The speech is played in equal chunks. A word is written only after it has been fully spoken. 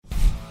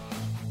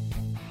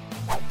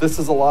This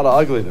is a lot of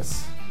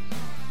ugliness.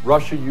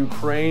 Russia,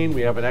 Ukraine,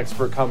 we have an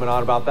expert coming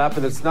on about that,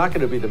 but it's not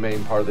going to be the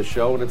main part of the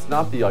show, and it's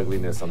not the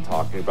ugliness I'm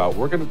talking about.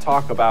 We're going to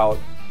talk about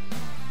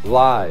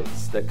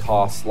lies that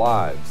cost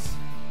lives,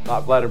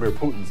 not Vladimir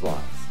Putin's lies.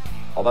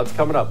 All that's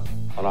coming up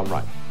on I'm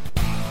Right.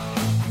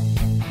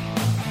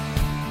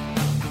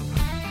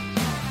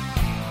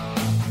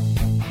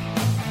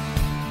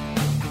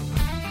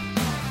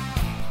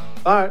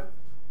 All right,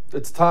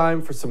 it's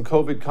time for some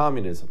COVID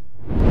communism.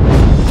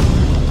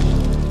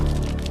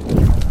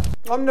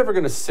 I'm never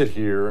going to sit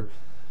here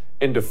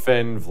and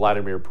defend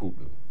Vladimir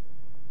Putin.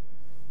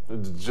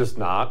 It's just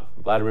not.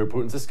 Vladimir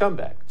Putin's a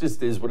scumbag.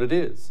 Just is what it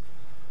is.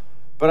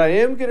 But I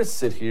am going to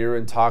sit here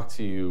and talk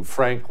to you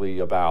frankly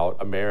about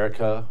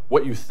America,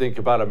 what you think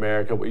about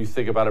America, what you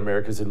think about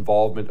America's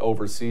involvement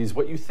overseas,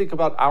 what you think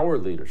about our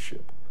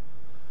leadership.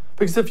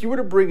 Because if you were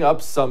to bring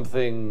up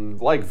something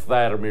like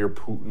Vladimir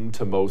Putin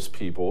to most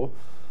people,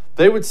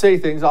 they would say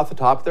things off the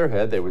top of their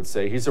head. They would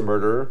say he's a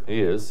murderer. He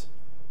is.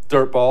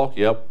 Dirtball.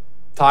 Yep.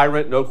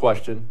 Tyrant, no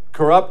question.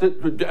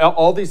 Corrupted,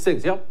 all these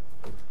things, yep.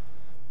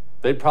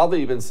 They'd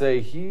probably even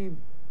say he'd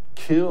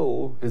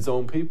kill his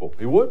own people.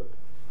 He would.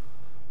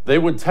 They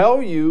would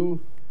tell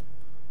you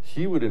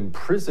he would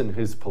imprison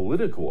his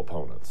political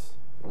opponents.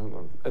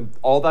 And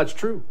all that's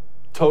true.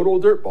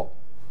 Total dirtball.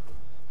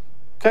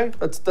 Okay,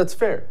 that's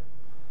fair.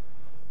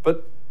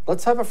 But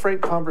let's have a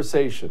frank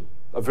conversation.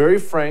 A very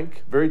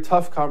frank, very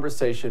tough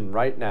conversation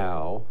right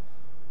now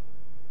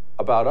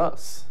about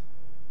us.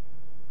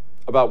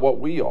 About what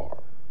we are,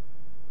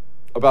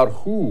 about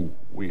who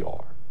we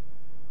are.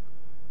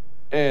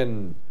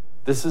 And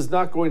this is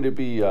not going to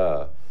be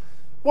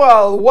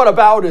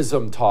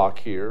whataboutism talk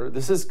here.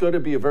 This is going to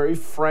be a very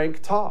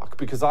frank talk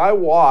because I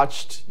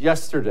watched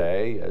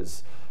yesterday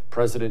as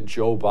President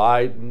Joe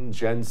Biden,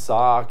 Jen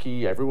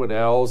Psaki, everyone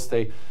else,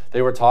 they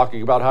were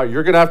talking about how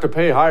you're going to have to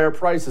pay higher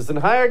prices and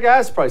higher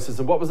gas prices.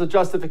 And what was the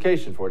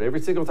justification for it every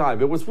single time?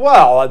 It was,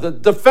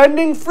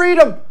 defending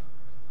freedom,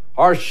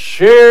 our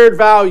shared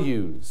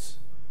values.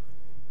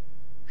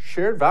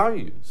 Shared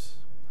values.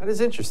 That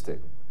is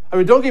interesting. I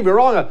mean, don't get me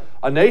wrong,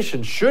 a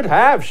nation should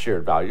have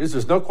shared values.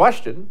 There's no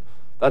question.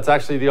 That's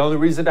actually the only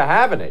reason to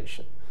have a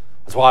nation.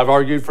 That's why I've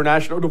argued for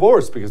national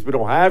divorce, because we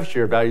don't have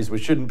shared values. We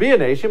shouldn't be a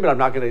nation, but I'm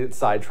not going to get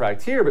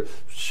sidetracked here. But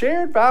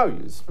shared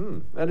values,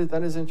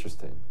 that is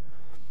interesting.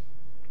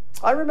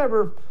 I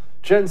remember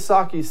Jen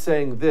Psaki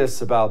saying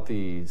this about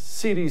the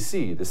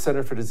CDC, the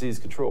Center for Disease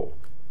Control.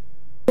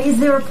 Is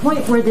there a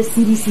point where the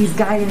CDC's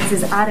guidance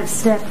is out of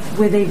step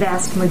with a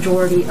vast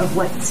majority of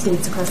what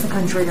states across the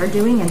country are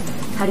doing, and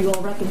how do you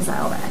all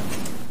reconcile that?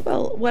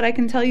 Well, what I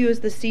can tell you is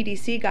the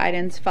CDC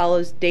guidance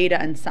follows data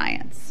and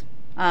science.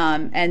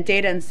 And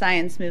data and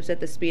science moves at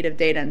the speed of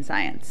data and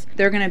science.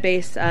 They're going to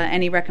base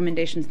any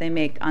recommendations they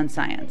make on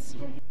science.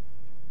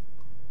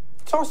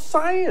 It's all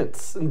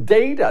science and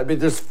data. I mean,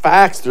 there's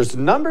facts, there's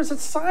numbers,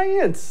 it's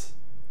science.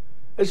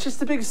 It's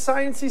just a big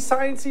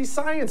sciencey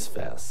science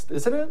fest,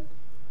 isn't it?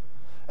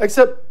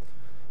 Except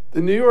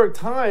the New York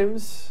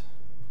Times,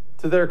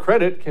 to their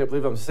credit, can't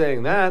believe I'm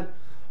saying that,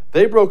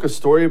 they broke a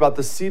story about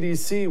the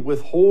CDC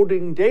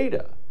withholding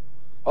data.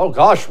 Oh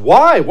gosh,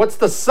 why? What's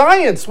the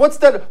science? What's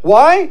that?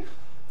 Why?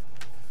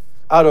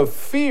 Out of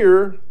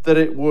fear that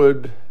it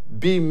would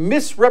be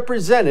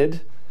misrepresented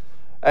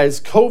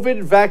as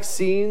COVID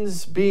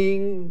vaccines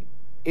being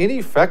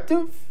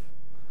ineffective.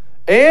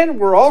 And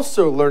we're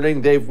also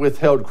learning they've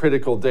withheld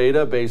critical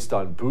data based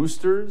on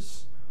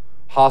boosters,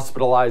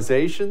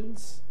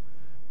 hospitalizations,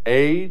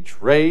 age,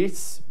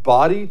 race,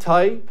 body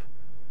type.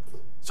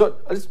 So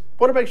I just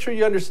want to make sure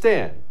you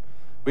understand.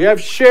 We have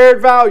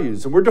shared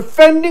values and we're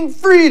defending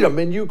freedom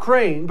in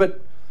Ukraine, but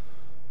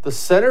the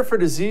Center for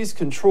Disease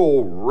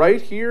Control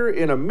right here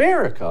in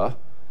America,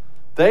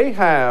 they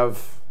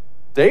have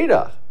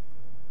data,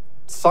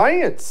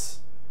 science.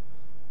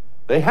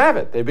 They have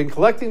it. They've been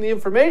collecting the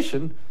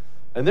information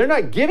and they're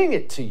not giving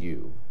it to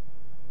you.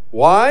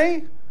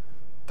 Why?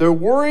 They're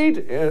worried,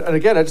 and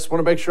again, I just want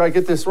to make sure I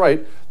get this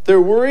right,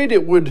 they're worried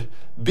it would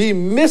be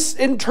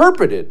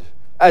misinterpreted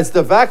as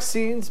the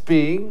vaccines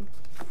being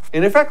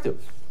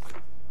ineffective.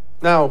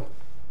 Now,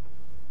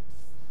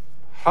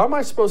 how am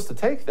I supposed to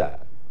take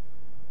that?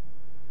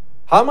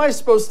 How am I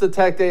supposed to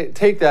take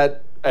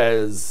that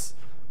as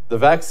the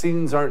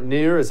vaccines aren't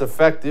near as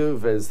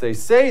effective as they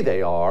say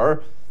they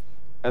are,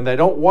 and they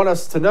don't want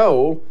us to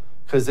know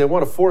because they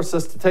want to force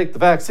us to take the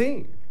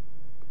vaccine?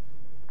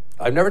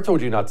 I've never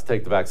told you not to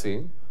take the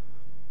vaccine.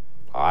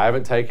 I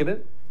haven't taken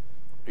it.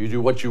 You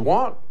do what you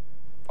want.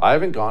 I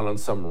haven't gone on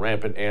some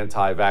rampant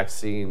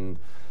anti-vaccine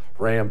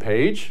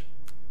rampage.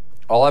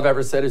 All I've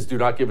ever said is do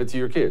not give it to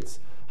your kids.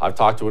 I've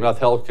talked to enough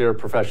healthcare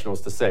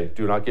professionals to say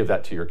do not give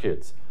that to your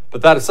kids.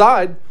 But that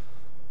aside,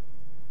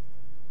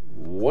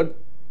 what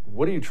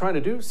are you trying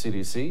to do,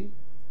 CDC?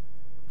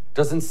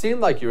 Doesn't seem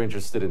like you're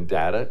interested in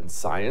data and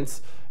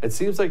science. It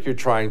seems like you're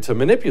trying to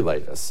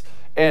manipulate us.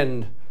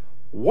 And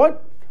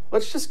what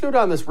let's just go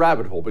down this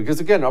rabbit hole, because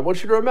again, I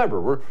want you to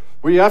remember,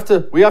 we have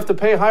to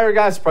pay higher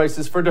gas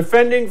prices for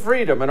defending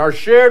freedom and our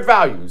shared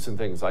values and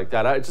things like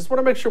that. I just want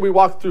to make sure we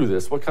walk through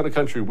this, what kind of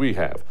country we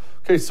have.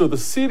 Okay, so the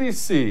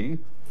CDC,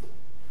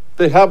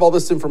 they have all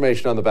this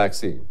information on the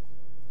vaccine.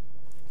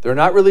 They're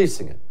not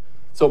releasing it,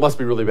 so it must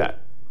be really bad.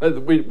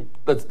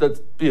 Let's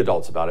be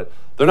adults about it.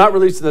 They're not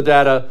releasing the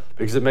data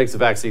because it makes the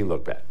vaccine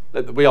look bad.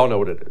 We all know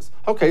what it is.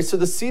 Okay, so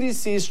the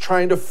CDC is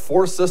trying to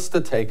force us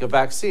to take a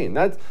vaccine.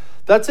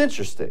 That's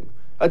interesting.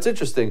 That's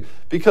interesting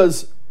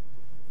because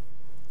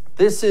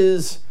this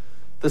is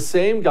the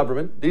same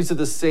government. These are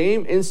the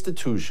same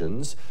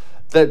institutions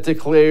that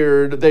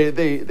declared,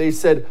 they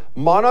said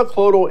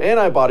monoclonal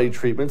antibody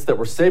treatments that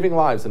were saving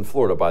lives in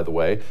Florida, by the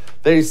way.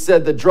 They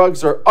said the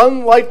drugs are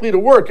unlikely to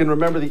work. And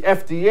remember, the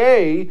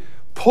FDA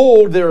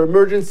pulled their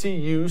emergency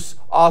use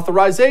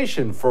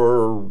authorization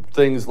for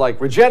things like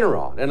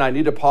Regeneron. And I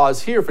need to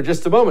pause here for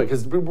just a moment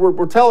because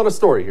we're telling a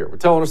story here.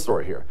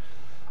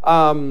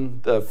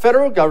 The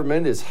federal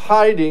government is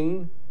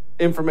hiding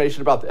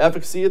information about the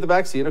efficacy of the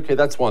vaccine. Okay,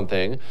 that's one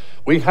thing.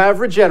 We have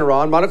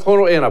Regeneron,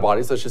 monoclonal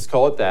antibodies, let's just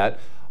call it that.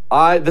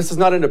 This is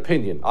not an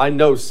opinion. I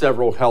know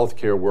several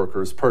healthcare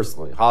workers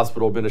personally,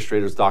 hospital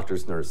administrators,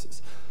 doctors,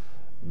 nurses.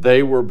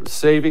 They were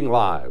saving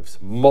lives,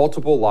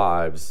 multiple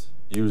lives,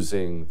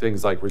 using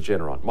things like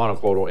Regeneron,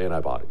 monoclonal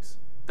antibodies.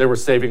 They were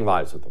saving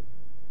lives with them.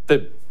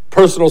 The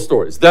personal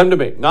stories, them to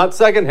me, not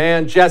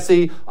secondhand.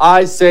 Jesse,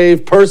 I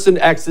saved person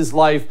X's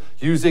life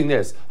using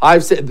this.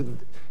 And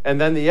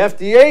then the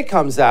FDA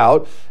comes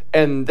out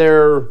and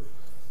they're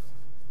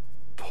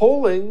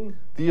pulling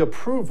the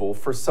approval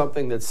for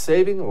something that's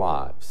saving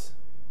lives.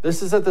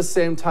 This is at the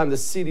same time the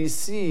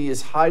CDC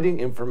is hiding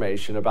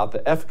information about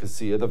the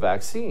efficacy of the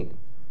vaccine.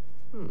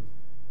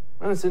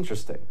 That's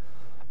interesting.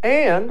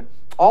 And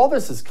all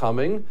this is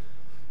coming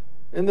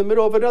in the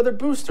middle of another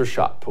booster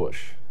shot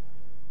push.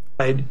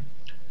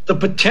 The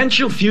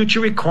potential future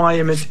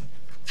requirement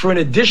for an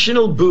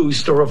additional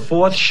boost or a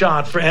fourth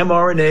shot for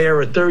mRNA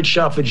or a third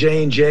shot for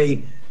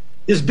J&J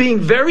is being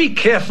very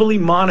carefully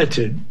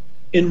monitored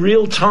in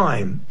real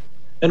time,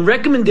 and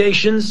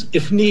recommendations,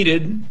 if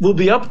needed, will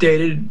be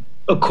updated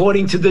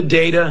according to the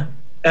data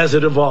as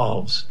it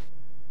evolves.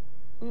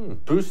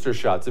 Booster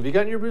shots. Have you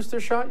gotten your booster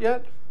shot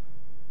yet?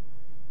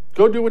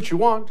 Go do what you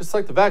want, just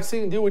like the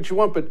vaccine, do what you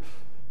want, but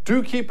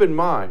do keep in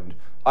mind,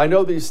 I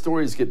know these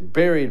stories get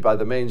buried by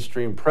the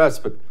mainstream press,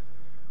 but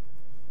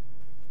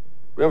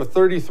we have a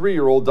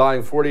 33-year-old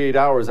dying 48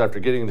 hours after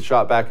getting the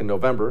shot back in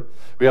November.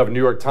 We have a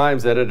New York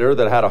Times editor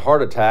that had a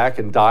heart attack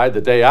and died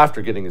the day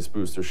after getting his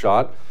booster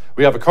shot.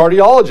 We have a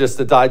cardiologist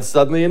that died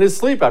suddenly in his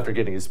sleep after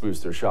getting his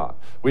booster shot.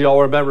 We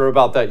all remember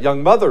about that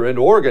young mother in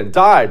Oregon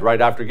died right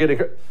after getting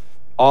her.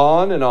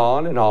 On and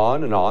on and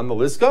on and on the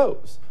list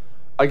goes.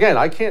 Again,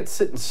 I can't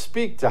sit and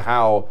speak to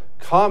how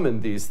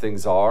common these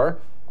things are.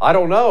 I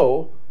don't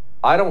know.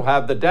 I don't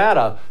have the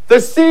data. The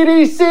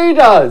CDC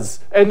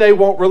does, and they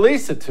won't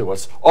release it to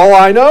us. All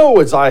I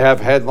know is I have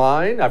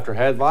headline after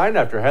headline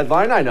after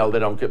headline. I know they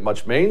don't get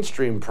much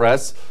mainstream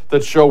press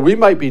that show we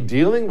might be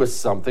dealing with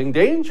something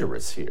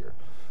dangerous here.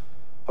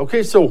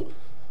 Okay, so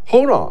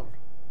hold on.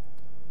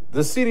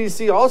 The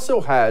CDC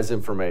also has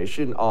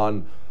information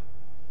on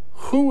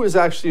who is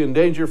actually in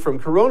danger from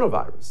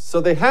coronavirus.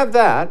 So they have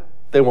that.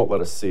 They won't let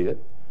us see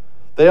it.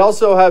 They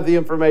also have the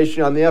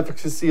information on the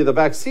efficacy of the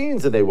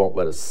vaccines, and they won't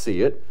let us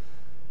see it.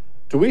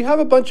 Do we have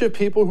a bunch of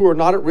people who are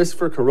not at risk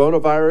for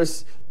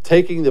coronavirus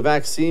taking the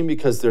vaccine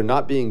because they're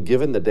not being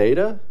given the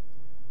data?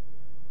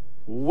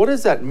 What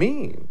does that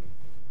mean?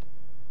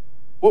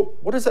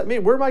 What does that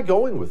mean? Where am I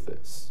going with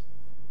this?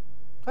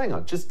 Hang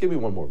on, just give me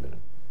one more minute.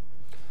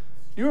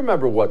 You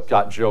remember what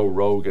got Joe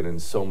Rogan in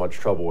so much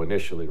trouble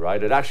initially,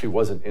 right? It actually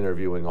wasn't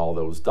interviewing all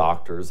those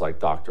doctors like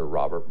Dr.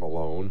 Robert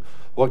Malone.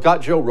 What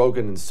got Joe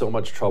Rogan in so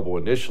much trouble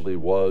initially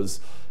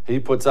was he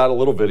puts out a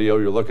little video.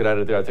 You're looking at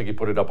it there. I think he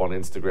put it up on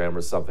Instagram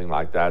or something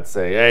like that,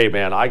 saying, hey,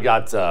 man, I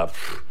got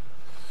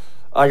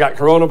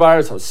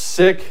coronavirus. I was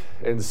sick.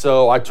 And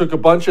so I took a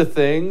bunch of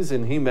things,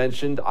 and he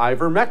mentioned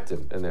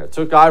ivermectin in there.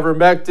 Took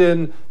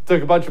ivermectin,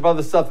 took a bunch of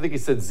other stuff. I think he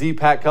said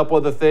Z-Pak, a couple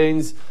other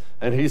things.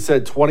 And he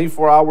said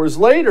 24 hours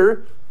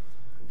later,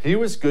 he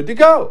was good to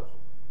go.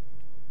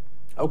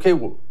 Okay,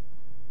 well,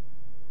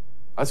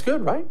 that's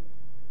good, right?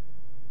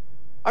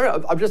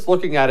 I'm just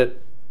looking at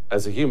it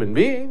as a human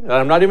being, and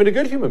I'm not even a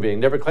good human being,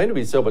 never claimed to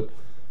be so, but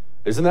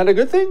isn't that a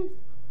good thing?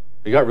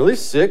 He got really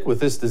sick with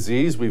this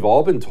disease we've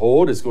all been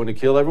told is going to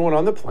kill everyone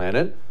on the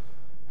planet.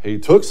 He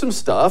took some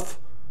stuff,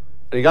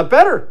 and he got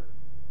better.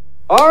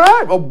 All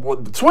right,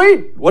 well,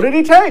 sweet. What did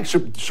he take?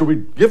 Should we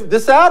give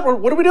this out?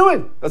 What are we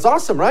doing? That's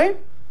awesome, right?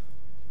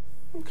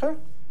 Okay.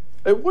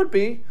 It would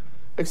be,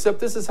 except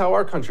this is how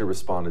our country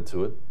responded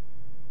to it.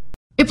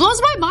 It blows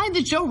my mind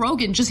that Joe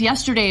Rogan just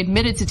yesterday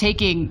admitted to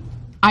taking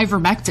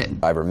ivermectin.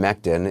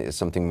 Ivermectin is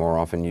something more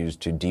often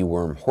used to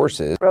deworm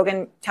horses.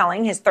 Rogan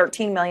telling his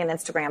 13 million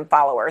Instagram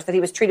followers that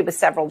he was treated with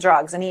several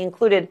drugs, and he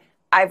included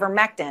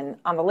ivermectin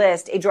on the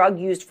list, a drug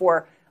used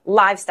for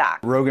livestock.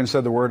 Rogan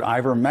said the word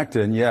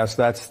ivermectin. Yes,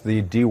 that's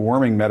the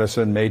deworming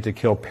medicine made to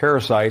kill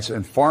parasites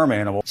in farm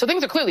animals. So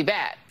things are clearly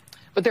bad,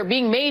 but they're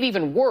being made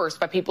even worse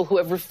by people who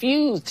have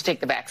refused to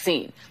take the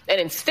vaccine and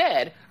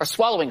instead are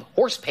swallowing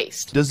horse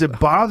paste. Does it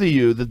bother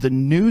you that the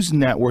news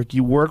network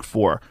you work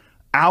for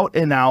out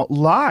and out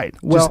lied,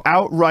 just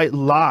outright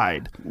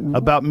lied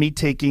about me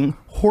taking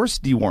horse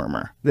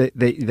dewormer?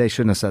 They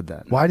shouldn't have said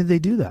that. Why did they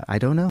do that? I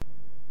don't know.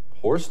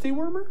 Horse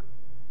dewormer?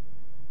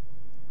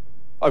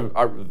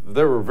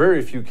 There were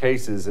very few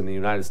cases in the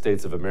United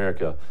States of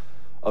America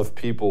of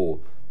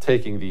people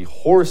taking the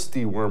horse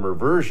dewormer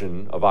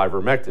version of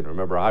ivermectin.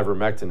 Remember,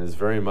 ivermectin is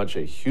very much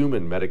a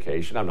human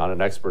medication. I'm not an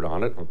expert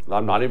on it.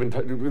 I'm not even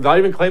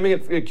claiming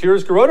it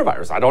cures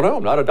coronavirus. I don't know.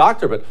 I'm not a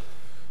doctor, but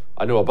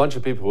I know a bunch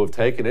of people who have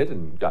taken it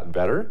and gotten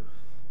better.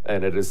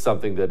 And it is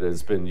something that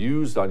has been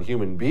used on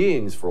human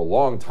beings for a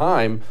long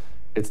time.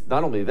 It's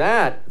not only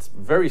that, it's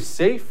very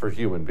safe for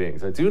human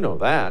beings. I do know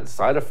that.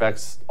 Side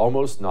effects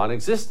almost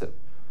non-existent.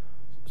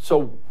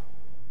 So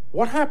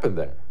what happened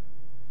there?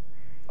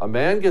 A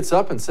man gets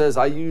up and says,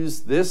 I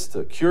used this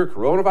to cure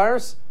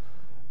coronavirus,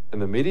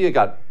 and the media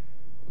got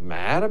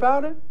mad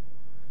about it,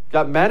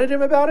 got mad at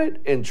him about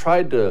it, and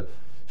tried to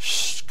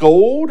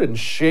scold and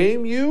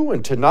shame you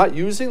into not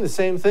using the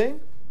same thing?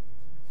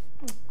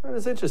 That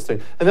is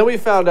interesting. And then we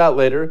found out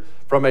later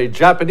from a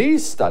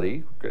Japanese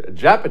study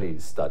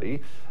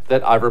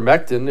that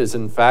ivermectin is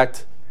in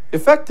fact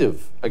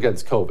effective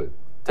against COVID.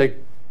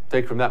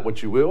 Take from that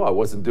what you will. I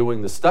wasn't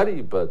doing the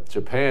study, but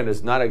Japan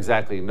is not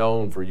exactly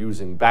known for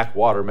using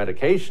backwater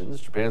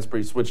medications. Japan's a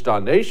pretty switched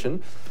on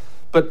nation.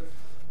 But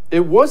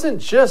it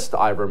wasn't just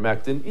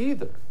ivermectin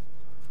either.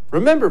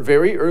 Remember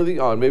very early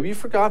on, maybe you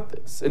forgot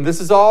this, and this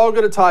is all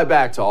going to tie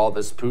back to all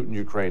this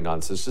Putin-Ukraine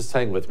nonsense. Just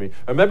hang with me.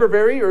 Remember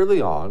very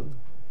early on,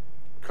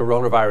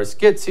 coronavirus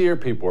gets here,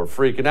 people are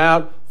freaking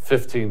out,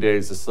 15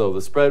 days to slow the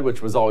spread,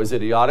 which was always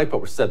idiotic, but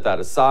we'll set that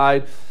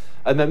aside.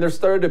 And then there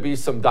started to be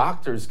some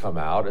doctors come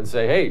out and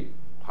say, hey,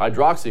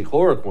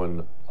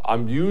 hydroxychloroquine,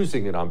 I'm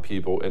using it on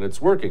people and it's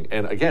working.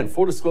 And again,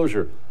 full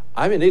disclosure,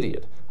 I'm an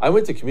idiot. I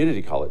went to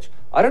community college.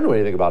 I don't know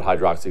anything about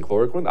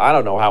hydroxychloroquine. I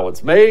don't know how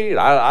it's made.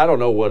 I don't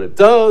know what it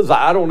does.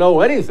 I don't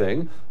know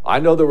anything. I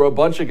know there were a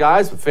bunch of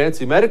guys with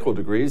fancy medical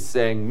degrees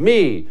saying,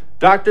 me,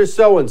 Dr.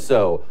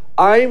 So-and-so,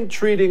 I'm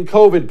treating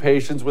COVID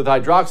patients with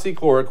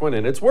hydroxychloroquine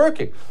and it's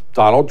working.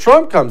 Donald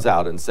Trump comes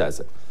out and says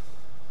it.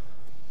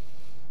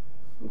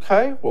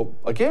 Okay, well,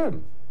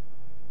 again,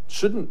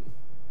 shouldn't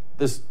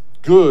this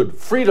good,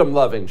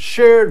 freedom-loving,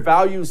 shared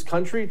values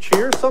country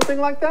cheer something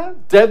like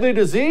that? Deadly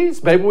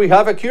disease? Maybe we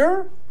have a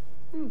cure?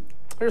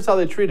 Here's how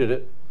they treated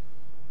it.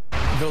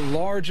 The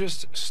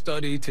largest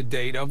study to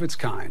date of its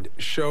kind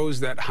shows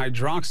that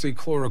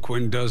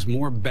hydroxychloroquine does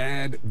more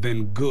bad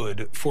than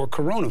good for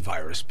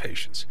coronavirus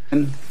patients.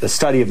 The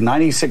study of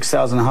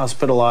 96,000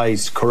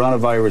 hospitalized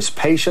coronavirus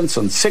patients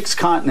on 6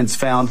 continents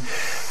found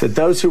that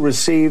those who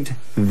received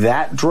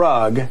that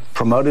drug,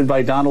 promoted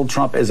by Donald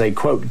Trump as a,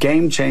 quote,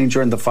 game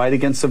changer in the fight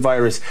against the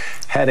virus,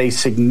 had a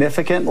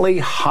significantly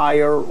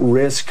higher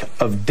risk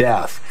of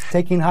death.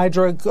 Taking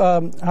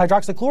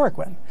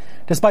hydroxychloroquine,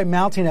 despite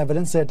mounting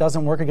evidence that it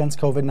doesn't work against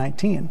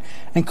COVID-19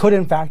 and could,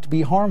 in fact,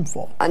 be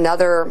harmful.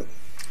 Another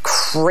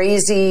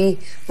crazy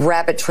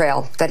rabbit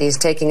trail that he's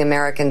taking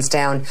Americans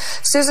down.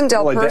 Susan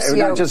Del Percio.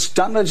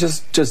 Not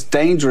just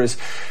dangerous,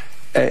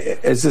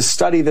 as this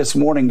study this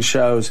morning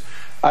shows,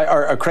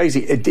 are crazy.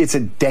 It's a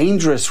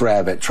dangerous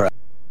rabbit trail.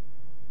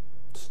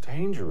 It's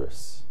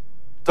dangerous.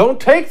 Don't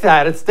take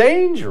that. It's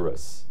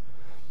dangerous.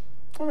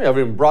 We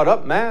haven't even brought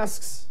up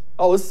masks.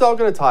 Oh, this is all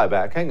going to tie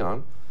back. Hang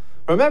on.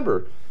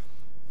 Remember,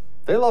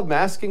 they love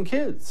masking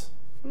kids.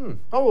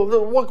 Oh,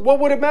 what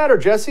would it matter,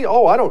 Jesse?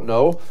 Oh, I don't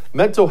know.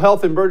 Mental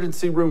health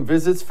emergency room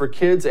visits for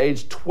kids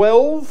aged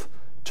 12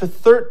 to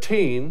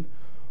 13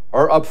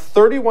 are up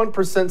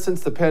 31%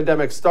 since the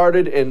pandemic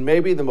started, and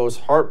maybe the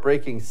most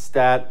heartbreaking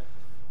stat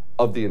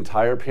of the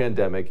entire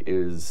pandemic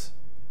is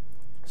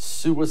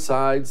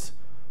suicides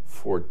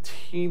for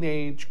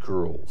teenage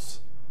girls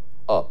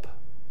up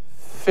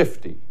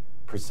 50%.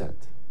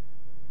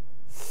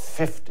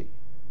 50.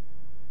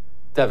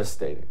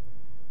 Devastating.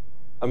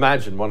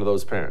 Imagine one of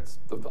those parents.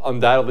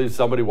 Undoubtedly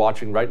somebody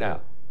watching right now.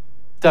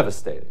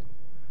 Devastating.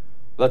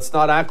 Let's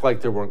not act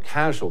like there weren't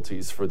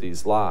casualties for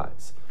these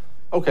lies.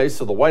 Okay,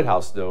 so the White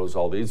House knows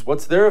all these.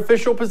 What's their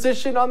official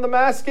position on the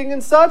masking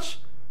and such?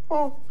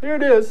 Well, here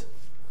it is.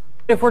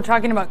 If we're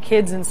talking about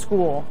kids in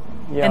school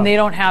and they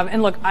don't have,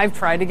 and look, I've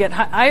tried to get,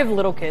 I have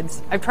little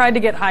kids. I've tried to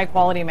get high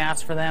quality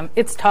masks for them.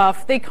 It's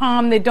tough. They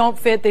come, they don't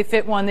fit, they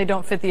fit one, they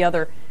don't fit the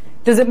other.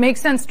 Does it make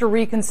sense to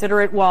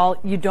reconsider it while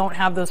you don't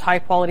have those high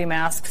quality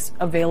masks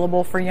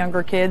available for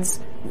younger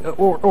kids,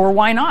 or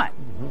why not?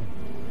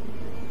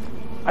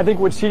 I think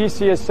what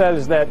CDC has said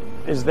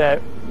is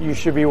that you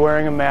should be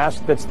wearing a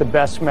mask that's the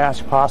best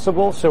mask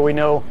possible. So we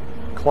know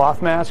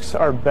cloth masks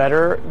are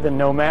better than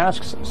no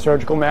masks.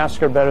 Surgical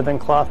masks are better than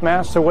cloth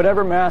masks. So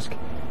whatever mask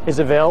is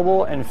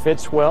available and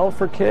fits well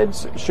for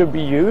kids should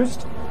be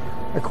used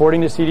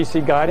according to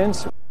CDC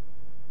guidance.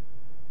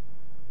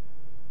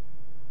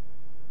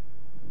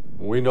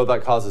 We know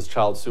that causes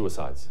child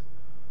suicides.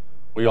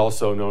 We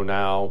also know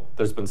now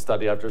there's been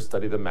study after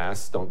study that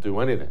masks don't do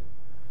anything.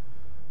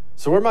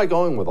 So where am I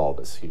going with all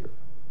this here?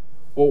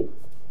 Well,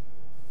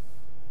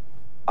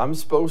 I'm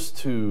supposed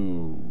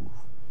to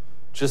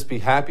just be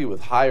happy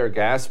with higher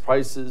gas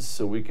prices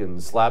so we can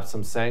slap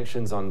some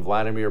sanctions on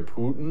Vladimir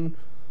Putin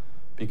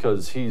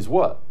because he's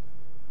what?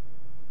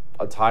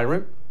 A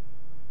tyrant?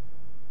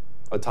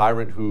 A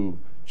tyrant who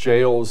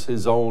jails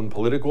his own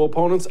political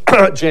opponents?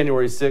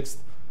 January 6th,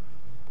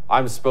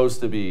 I'm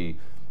supposed to be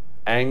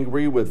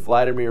angry with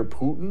Vladimir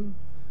Putin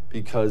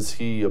because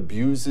he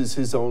abuses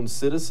his own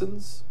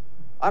citizens?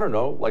 I don't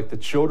know, like the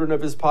children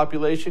of his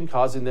population,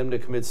 causing them to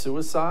commit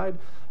suicide?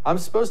 I'm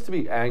supposed to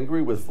be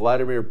angry with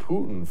Vladimir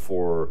Putin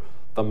for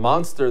the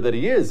monster that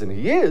he is, and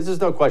he is,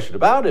 there's no question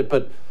about it,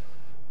 but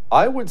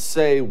I would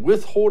say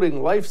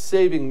withholding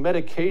life-saving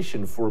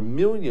medication for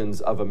millions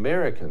of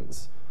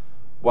Americans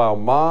while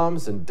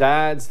moms and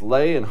dads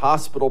lay in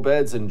hospital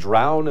beds and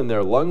drown in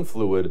their lung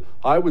fluid,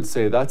 I would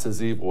say that's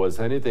as evil as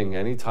anything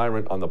any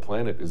tyrant on the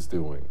planet is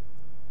doing.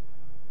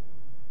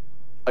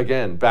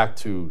 Again, back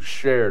to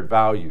shared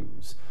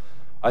values.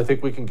 I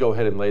think we can go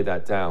ahead and lay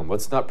that down.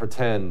 Let's not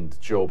pretend,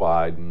 Joe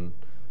Biden,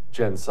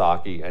 Jen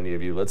Psaki, any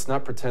of you, let's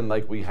not pretend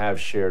like we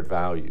have shared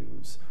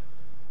values.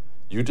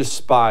 You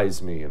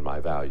despise me and my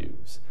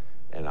values,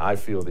 and I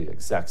feel the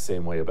exact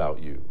same way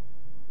about you.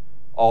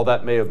 All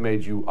that may have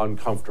made you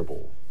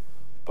uncomfortable,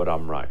 but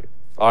I'm right.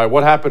 All right,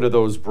 what happened to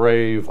those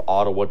brave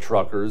Ottawa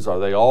truckers? Are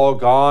they all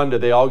gone?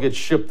 Did they all get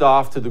shipped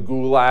off to the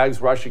gulags?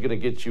 We're actually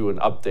going to get you an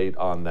update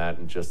on that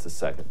in just a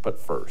second. But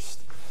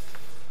first,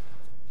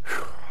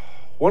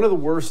 one of the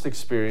worst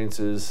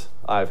experiences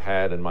I've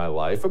had in my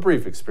life, a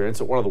brief experience,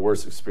 but one of the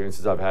worst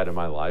experiences I've had in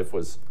my life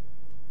was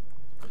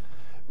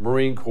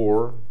Marine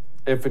Corps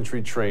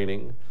infantry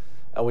training,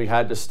 and we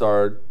had to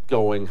start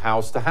going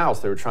house to house.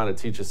 They were trying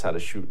to teach us how to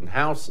shoot in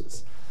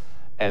houses.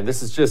 And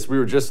this is just, we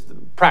were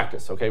just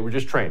practice, okay? We're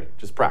just training,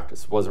 just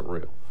practice, it wasn't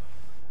real.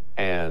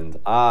 And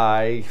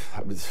I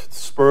was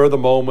spur of the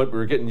moment, we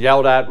were getting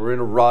yelled at, we were in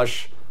a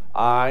rush.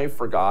 I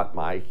forgot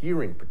my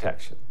hearing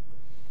protection.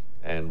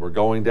 And we're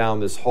going down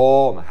this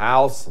hall in the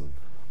house and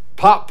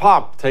pop,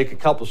 pop, take a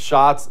couple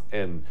shots.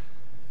 And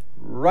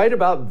right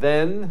about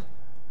then,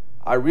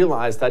 I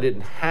realized I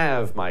didn't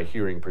have my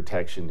hearing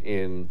protection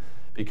in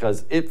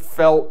because it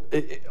felt,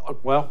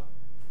 well,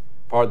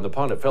 pardon the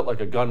pun, it felt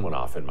like a gun went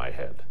off in my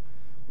head.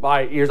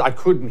 My ears, I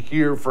couldn't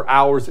hear for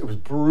hours. It was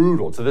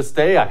brutal. To this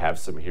day, I have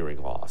some hearing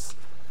loss.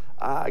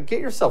 Get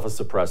yourself a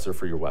suppressor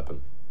for your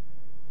weapon.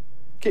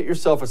 Get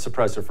yourself a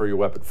suppressor for your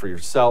weapon, for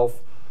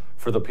yourself,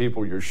 for the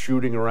people you're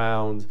shooting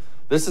around.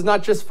 This is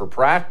not just for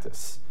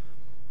practice.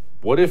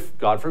 What if,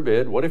 God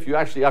forbid, what if you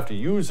actually have to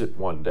use it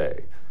one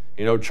day?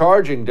 You know,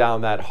 charging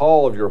down that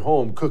hall of your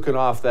home, cooking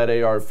off that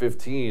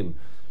AR-15,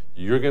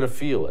 you're going to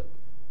feel it.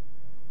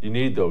 You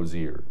need those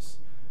ears.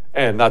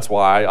 And that's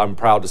why I'm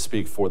proud to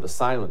speak for the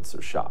Silencer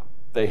Shop.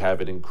 They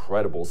have an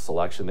incredible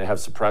selection. They have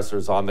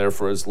suppressors on there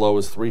for as low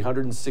as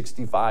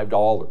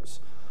 $365.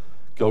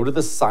 Go to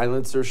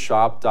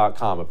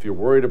thesilencershop.com. If you're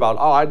worried about,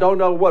 oh, I don't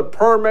know what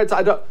permits,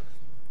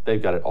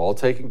 they've got it all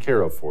taken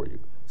care of for you.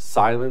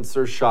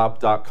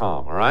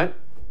 Silencershop.com, all right?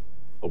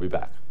 We'll be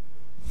back.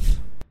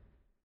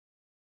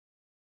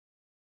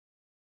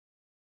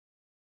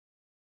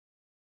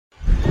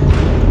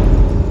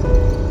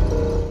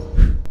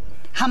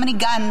 How many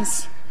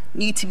guns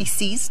need to be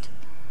seized?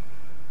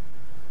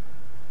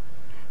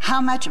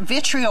 How much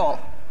vitriol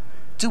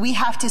do we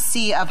have to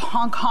see of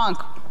honk honk,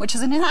 which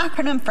is an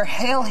acronym for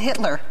Hail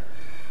Hitler,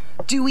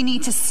 do we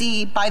need to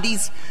see by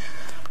these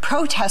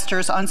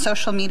protesters on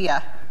social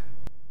media?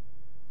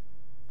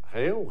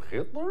 Hail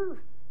Hitler?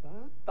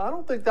 I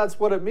don't think that's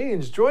what it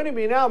means. Joining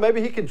me now,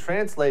 maybe he can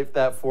translate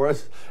that for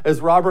us, is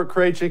Robert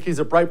Kraychik. He's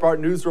a Breitbart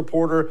News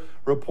reporter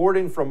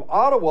reporting from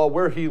Ottawa,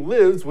 where he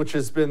lives, which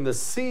has been the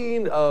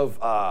scene of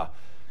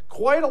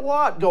quite a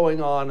lot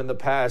going on in the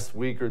past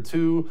week or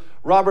two.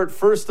 Robert,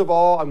 first of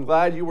all, I'm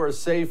glad you are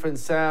safe and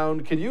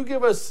sound. Can you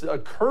give us a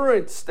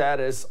current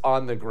status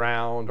on the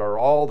ground? Are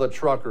all the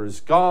truckers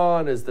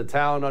gone? Is the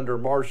town under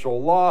martial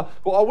law?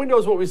 Well, all we know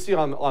is what we see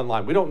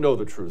online. We don't know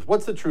the truth.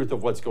 What's the truth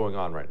of what's going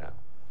on right now?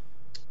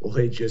 Well,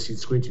 hey, Jesse,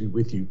 it's great to be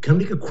with you. Can I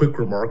make a quick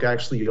remark,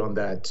 actually, on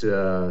that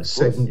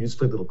segment? You just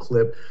played a little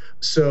clip.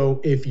 So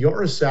if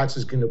Yara Sachs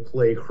is going to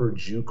play her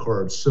Jew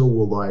card, so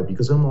will I,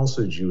 because I'm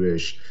also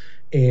Jewish.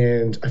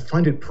 And I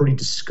find it pretty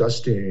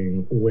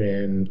disgusting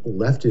when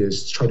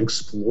leftists try to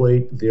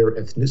exploit their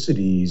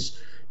ethnicities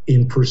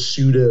in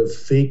pursuit of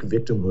fake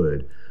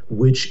victimhood,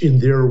 which in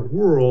their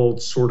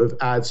world sort of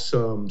adds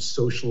some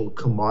social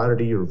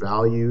commodity or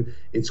value.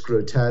 It's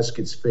grotesque,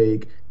 it's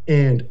fake.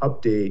 And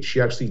update,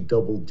 she actually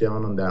doubled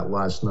down on that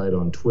last night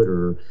on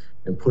Twitter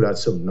and put out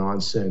some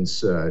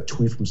nonsense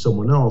tweet from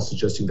someone else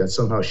suggesting that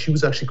somehow she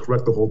was actually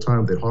correct the whole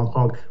time, that Hong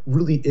Kong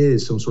really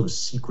is some sort of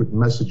secret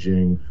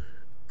messaging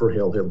for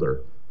Hail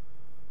Hitler.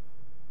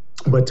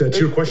 But to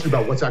your question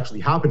about what's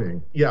actually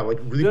happening, yeah, like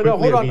really quickly. No,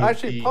 hold on.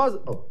 Actually,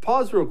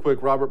 pause real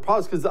quick, Robert.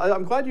 Pause, because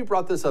I'm glad you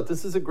brought this up.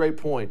 This is a great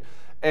point.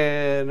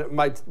 And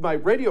my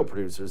radio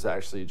producer is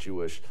actually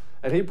Jewish,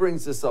 and he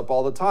brings this up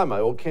all the time. My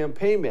old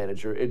campaign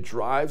manager, it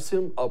drives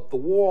him up the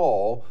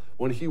wall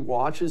when he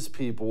watches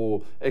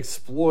people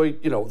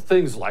exploit,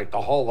 things like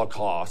the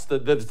Holocaust.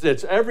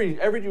 That's every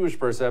Jewish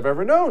person I've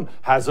ever known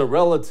has a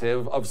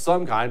relative of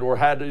some kind or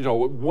had,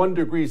 1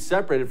 degree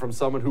separated from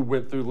someone who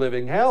went through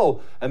living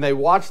hell. And they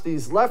watch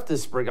these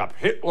leftists bring up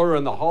Hitler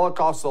and the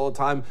Holocaust all the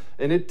time,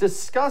 and it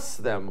disgusts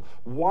them.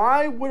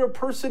 Why would a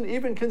person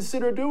even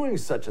consider doing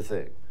such a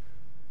thing?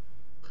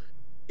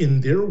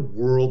 In their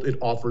world, it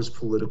offers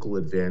political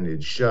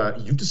advantage.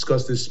 You've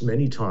discussed this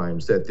many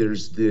times, that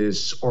there's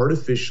this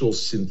artificial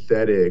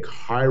synthetic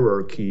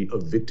hierarchy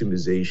of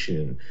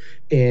victimization,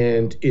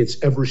 and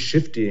it's ever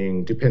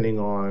shifting depending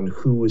on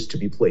who is to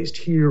be placed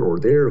here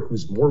or there,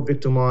 who's more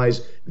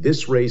victimized,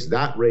 this race,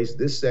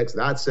 this sex,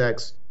 that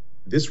sex,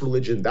 this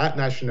religion, that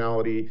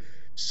nationality.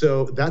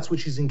 So that's what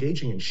she's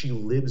engaging in. She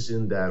lives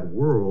in that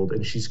world,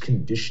 and she's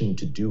conditioned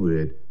to do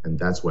it, and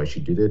that's why she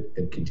did it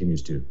and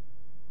continues to.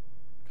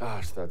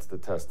 Gosh, that's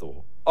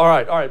detestable. All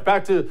right.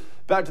 Back to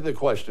the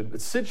question. The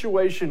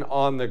situation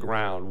on the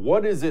ground.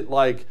 What is it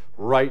like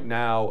right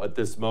now at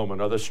this moment?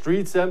 Are the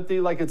streets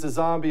empty like it's a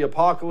zombie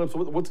apocalypse?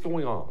 What's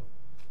going on?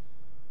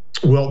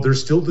 Well,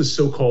 there's still this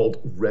so-called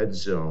red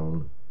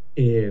zone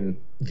in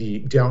the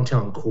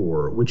downtown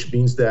core, which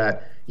means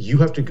that you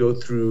have to go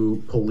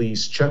through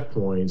police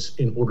checkpoints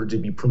in order to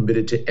be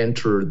permitted to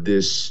enter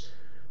this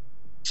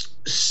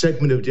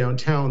segment of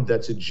downtown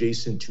that's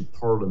adjacent to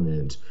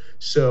Parliament.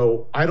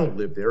 So I don't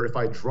live there. If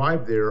I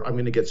drive there, I'm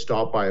going to get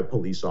stopped by a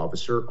police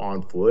officer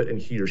on foot, and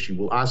he or she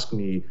will ask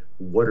me,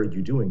 what are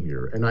you doing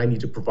here? And I need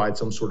to provide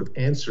some sort of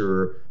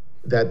answer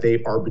that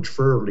they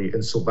arbitrarily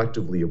and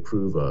selectively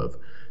approve of.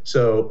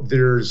 So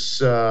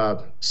there's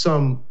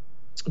some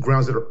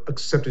grounds that are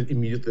accepted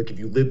immediately. Like if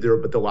you live there,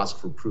 but they'll ask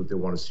for proof. They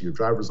want to see your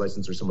driver's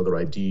license or some other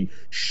ID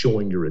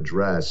showing your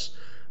address.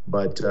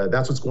 But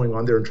that's what's going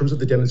on there. In terms of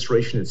the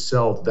demonstration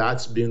itself,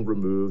 that's been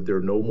removed. There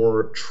are no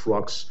more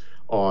trucks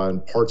on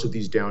parts of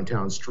these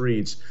downtown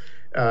streets.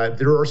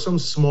 There are some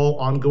small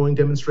ongoing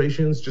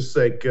demonstrations, just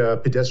like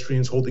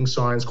pedestrians holding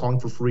signs, calling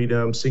for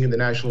freedom, singing the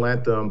national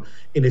anthem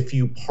in a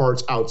few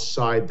parts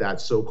outside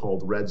that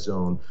so-called red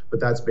zone. But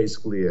that's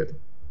basically it.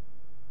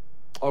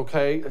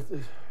 Okay.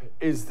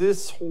 Is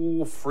this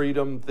whole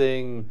freedom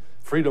thing,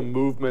 freedom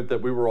movement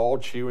that we were all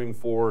cheering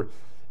for,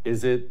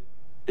 is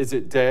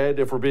it dead,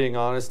 if we're being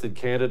honest? Did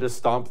Canada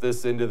stomp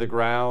this into the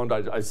ground?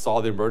 I saw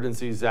the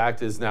Emergencies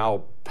Act is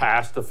now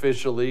passed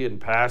officially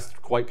and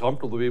passed quite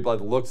comfortably by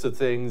the looks of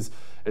things.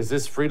 Is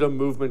this freedom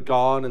movement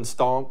gone and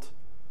stomped?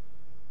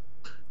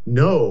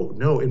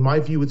 No. In my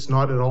view, it's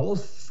not at all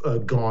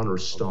gone or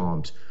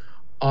stomped.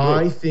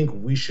 I think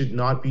we should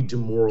not be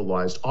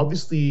demoralized.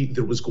 Obviously,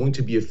 there was going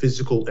to be a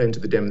physical end to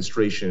the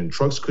demonstration.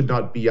 Trucks could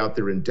not be out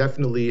there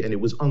indefinitely, and it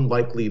was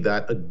unlikely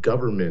that a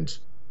government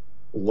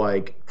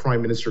like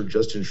Prime Minister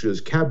Justin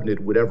Trudeau's cabinet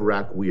would ever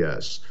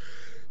acquiesce.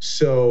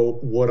 So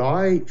what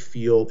I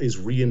feel is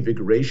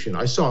reinvigoration.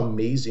 I saw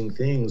amazing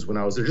things when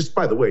I was there. Just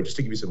by the way, just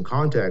to give you some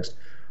context,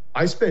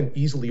 I spent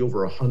easily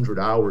over 100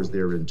 hours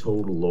there in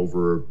total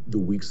over the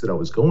weeks that I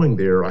was going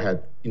there. I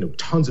had,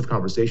 tons of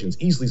conversations,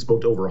 easily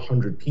spoke to over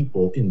 100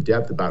 people in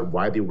depth about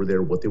why they were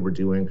there, what they were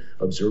doing,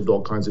 observed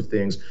all kinds of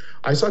things.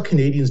 I saw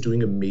Canadians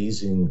doing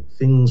amazing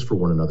things for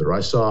one another.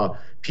 I saw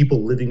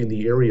people living in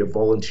the area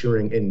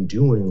volunteering and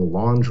doing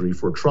laundry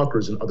for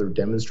truckers and other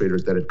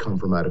demonstrators that had come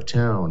from out of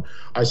town.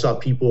 I saw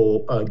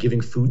people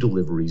giving food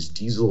deliveries,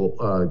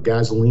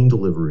 gasoline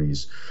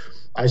deliveries.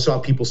 I saw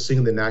people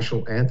singing the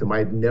national anthem. I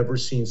had never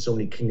seen so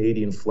many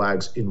Canadian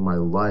flags in my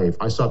life.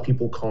 I saw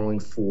people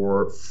calling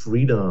for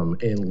freedom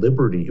and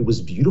liberty. It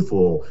was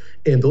beautiful.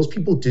 And those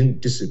people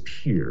didn't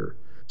disappear.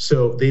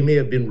 So they may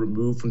have been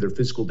removed from their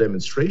physical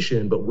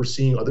demonstration, but we're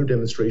seeing other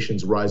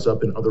demonstrations rise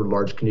up in other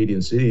large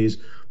Canadian cities.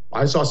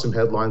 I saw some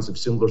headlines of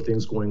similar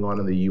things going on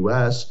in the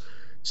US.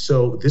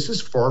 So this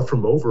is far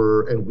from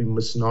over, and we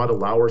must not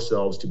allow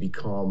ourselves to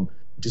become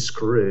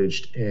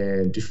discouraged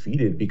and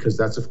defeated, because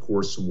that's, of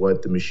course,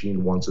 what the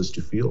machine wants us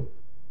to feel.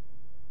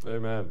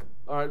 Amen.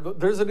 All right,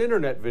 there's an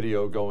internet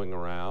video going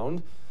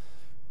around.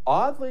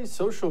 Oddly,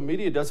 social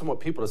media doesn't want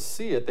people to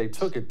see it. They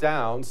took it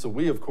down, so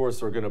we, of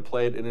course, are going to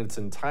play it in its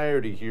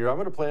entirety here. I'm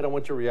going to play it. I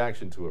want your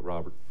reaction to it,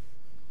 Robert.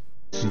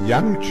 The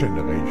young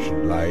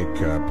generation, like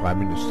Prime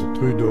Minister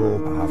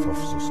Trudeau, half of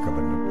this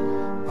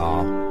cabinet,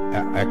 are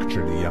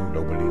actually young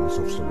nobody of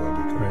the world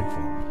we come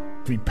from.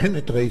 We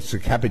penetrate the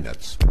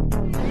cabinets.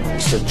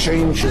 The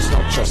change is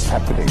not just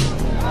happening.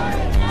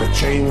 The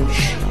change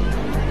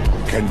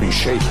can be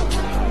shaped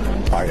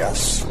by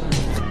us.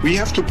 We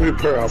have to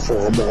prepare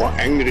for a more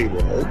angry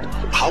world.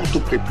 How to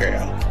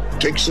prepare?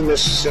 Take the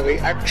necessary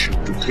action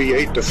to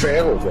create a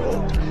fairer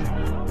world.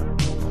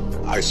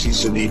 I see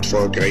the need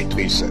for a great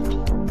reset.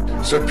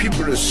 So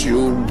people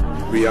assume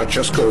we are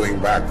just going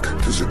back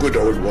to the good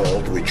old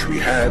world which we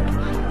had,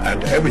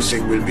 and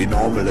everything will be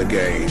normal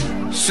again.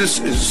 This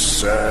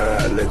is,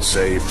 let's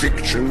say,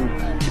 fiction.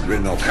 It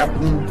will not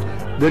happen.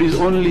 There is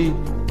only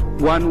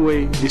one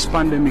way this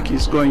pandemic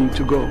is going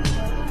to go,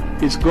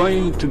 it's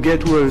going to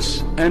get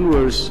worse and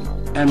worse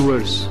and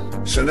worse.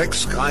 The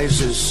next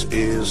crisis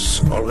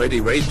is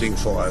already waiting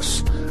for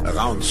us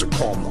around the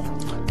corner,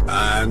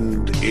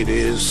 and it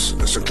is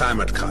the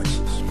climate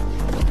crisis.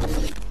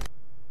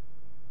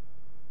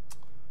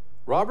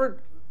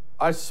 Robert,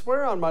 I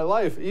swear on my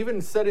life,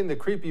 even setting the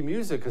creepy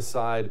music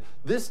aside,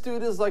 this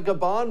dude is like a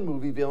Bond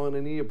movie villain,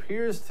 and he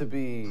appears to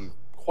be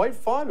quite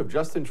fond of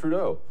Justin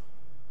Trudeau.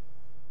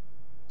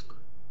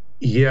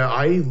 Yeah,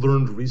 I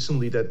learned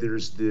recently that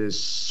there's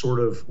this sort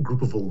of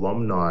group of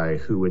alumni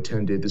who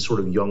attended this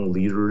sort of young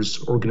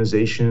leaders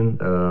organization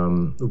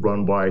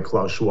run by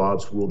Klaus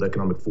Schwab's World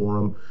Economic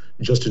Forum.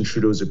 Justin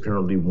Trudeau is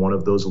apparently one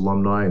of those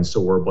alumni, and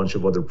so are a bunch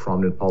of other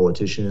prominent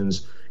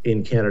politicians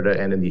in Canada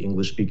and in the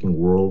English-speaking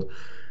world.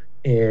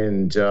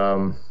 And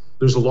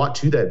there's a lot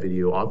to that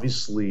video.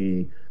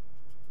 Obviously,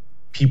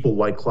 people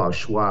like Klaus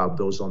Schwab,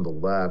 those on the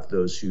left,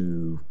 those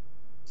who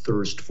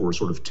thirst for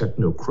sort of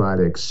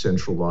technocratic,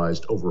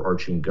 centralized,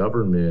 overarching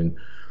government,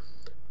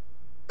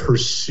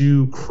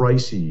 pursue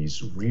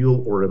crises,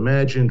 real or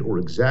imagined or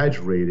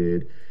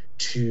exaggerated,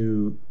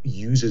 to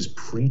use as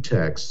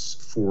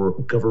pretexts for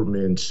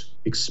government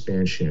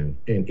expansion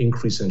and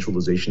increased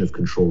centralization of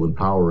control and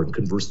power, and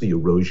conversely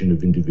erosion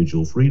of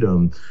individual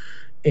freedom.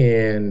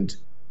 And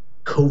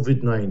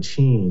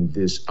COVID-19,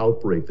 this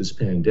outbreak, this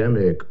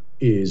pandemic,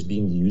 is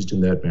being used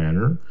in that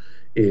manner.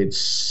 It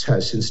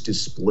has since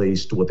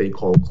displaced what they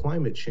call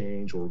climate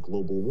change or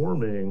global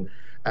warming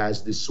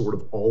as this sort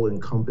of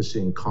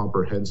all-encompassing,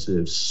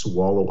 comprehensive,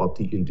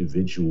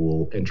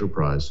 swallow-up-the-individual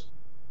enterprise.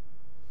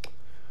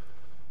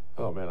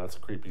 Oh, man, that's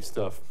creepy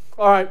stuff.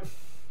 All right,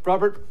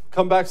 Robert,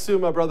 come back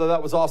soon, my brother.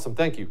 That was awesome.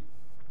 Thank you.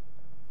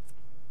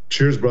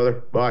 Cheers,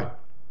 brother. Bye.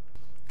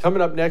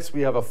 Coming up next,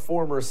 we have a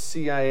former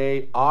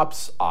CIA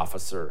ops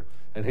officer,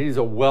 and he's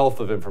a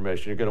wealth of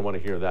information. You're going to want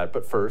to hear that.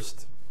 But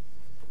first,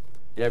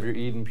 you have your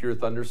Eden Pure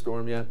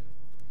Thunderstorm yet?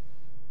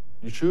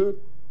 You should.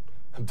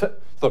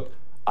 Look,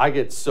 I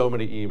get so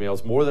many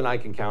emails, more than I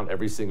can count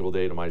every single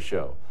day to my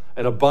show.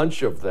 And a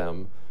bunch of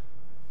them,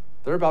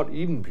 they're about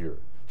Eden Pure.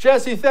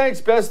 Jesse, thanks,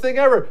 best thing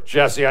ever.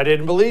 Jesse, I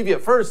didn't believe you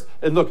at first.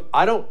 And look,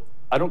 I don't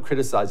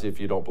criticize you if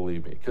you don't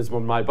believe me, because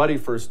when my buddy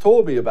first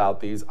told me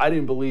about these, I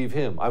didn't believe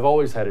him. I've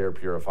always had air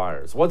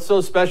purifiers. What's so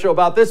special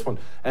about this one?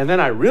 And then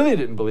I really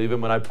didn't believe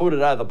him when I pulled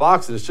it out of the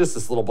box and it's just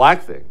this little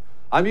black thing.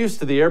 I'm used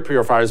to the air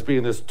purifiers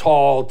being this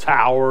tall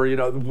tower, you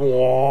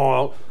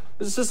know,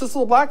 it's just this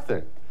little black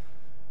thing.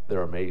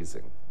 They're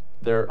amazing.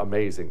 They're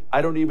amazing.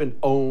 I don't even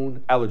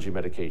own allergy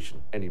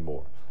medication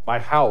anymore. My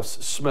house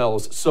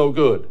smells so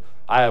good.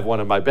 I have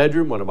one in my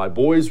bedroom, one in my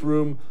boys'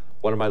 room,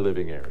 one in my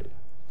living area.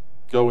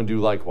 Go and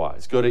do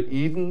likewise. Go to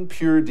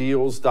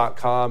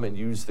EdenPureDeals.com and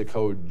use the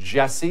code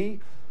Jesse.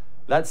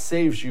 That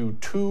saves you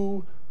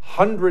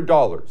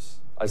 $200.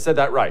 I said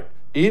that right.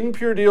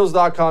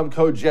 EdenPureDeals.com,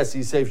 code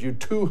Jesse, saves you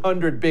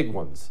 200 big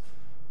ones.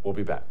 We'll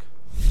be back.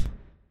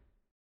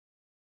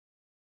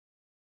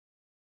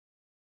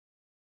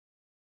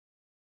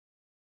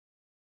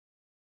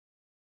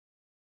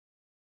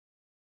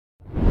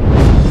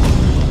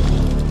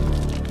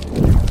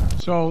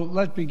 So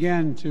let's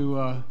begin to,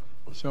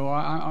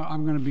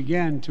 I'm going to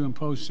begin to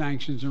impose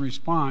sanctions in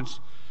response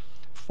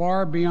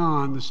far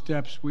beyond the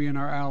steps we and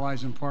our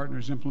allies and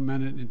partners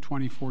implemented in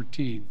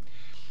 2014.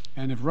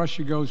 And if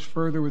Russia goes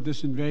further with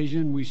this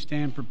invasion, we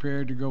stand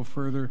prepared to go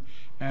further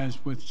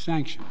as with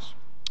sanctions.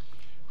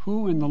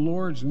 Who in the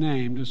Lord's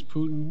name does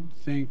Putin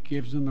think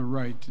gives him the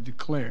right to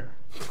declare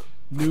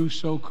new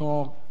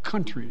so-called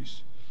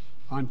countries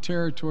on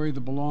territory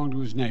that belong to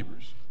his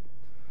neighbors?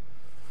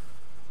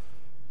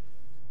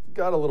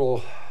 Got a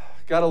little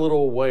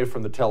away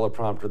from the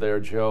teleprompter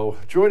there, Joe.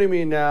 Joining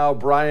me now,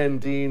 Brian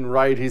Dean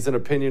Wright. He's an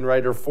opinion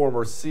writer,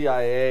 former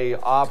CIA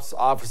ops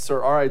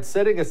officer. All right,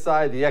 setting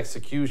aside the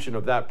execution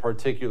of that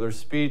particular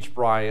speech,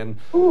 Brian,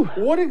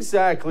 what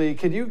exactly,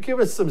 can you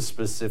give us some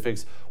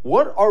specifics?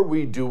 What are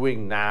we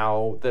doing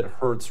now that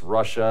hurts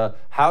Russia?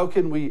 How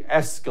can we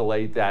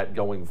escalate that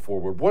going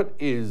forward? What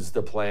is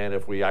the plan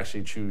if we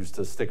actually choose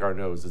to stick our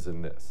noses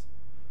in this?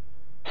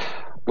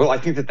 Well, I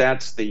think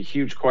that's the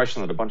huge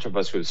question that a bunch of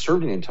us who have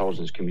served in the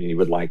intelligence community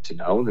would like to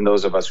know. And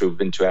those of us who have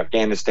been to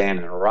Afghanistan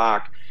and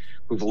Iraq,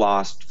 who've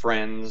lost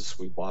friends,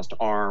 we've lost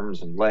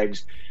arms and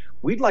legs,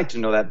 we'd like to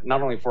know that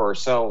not only for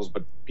ourselves,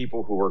 but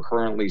people who are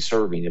currently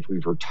serving if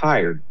we've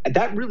retired. And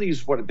that really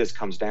is what this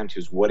comes down to,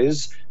 is what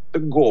is the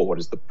goal, what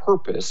is the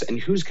purpose, and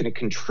who's going to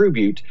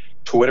contribute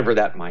to whatever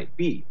that might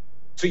be.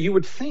 So you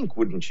would think,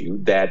 wouldn't you,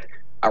 that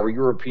our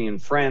European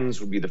friends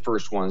would be the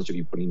first ones to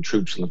be putting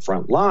troops in the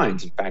front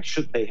lines. In fact,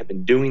 should they have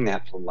been doing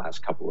that for the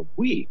last couple of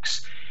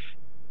weeks?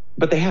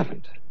 But they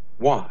haven't.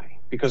 Why?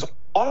 Because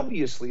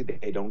obviously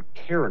they don't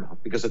care enough,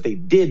 because if they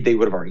did, they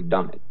would have already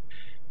done it.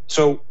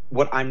 So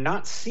what I'm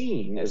not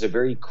seeing is a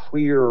very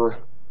clear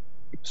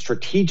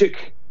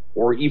strategic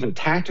or even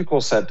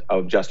tactical set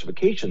of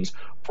justifications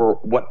for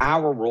what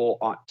our role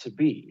ought to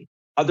be,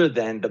 other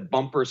than the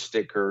bumper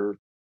sticker,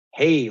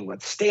 hey,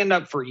 let's stand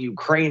up for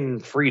Ukraine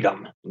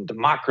freedom and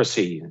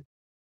democracy.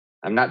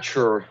 I'm not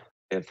sure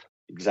if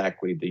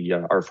exactly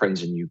our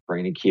friends in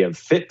Ukraine and Kiev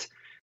fit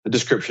the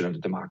description of the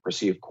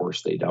democracy. Of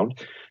course they don't.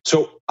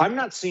 So I'm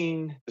not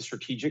seeing the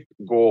strategic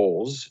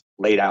goals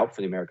laid out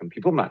for the American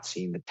people. I'm not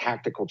seeing the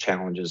tactical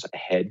challenges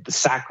ahead, the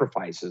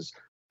sacrifices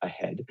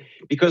ahead.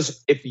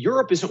 Because if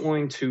Europe isn't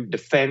willing to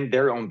defend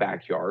their own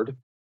backyard,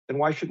 then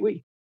why should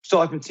we?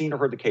 Still haven't seen or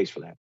heard the case for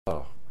that.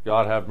 Oh,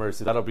 God have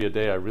mercy. That'll be a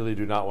day I really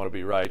do not want to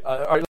be right.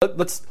 All right,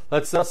 let's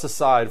set us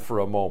aside for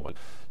a moment.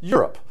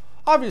 Europe.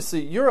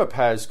 Obviously, Europe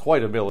has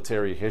quite a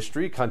military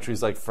history.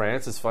 Countries like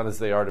France, as fun as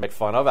they are to make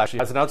fun of, actually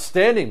has an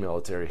outstanding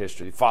military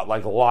history. They fought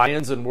like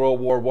lions in World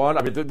War I.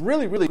 I mean, they're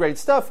really, really great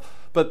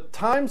stuff. But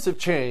times have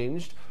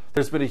changed.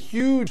 There's been a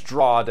huge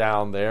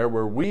drawdown there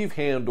where we've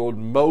handled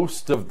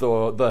most of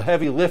the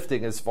heavy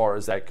lifting as far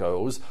as that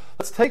goes.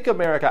 Let's take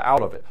America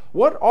out of it.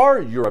 What are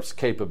Europe's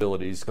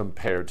capabilities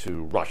compared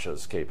to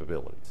Russia's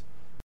capabilities?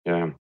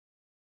 Yeah.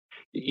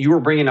 You were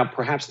bringing up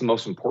perhaps the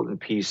most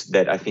important piece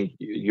that I think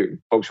you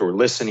folks who are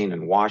listening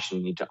and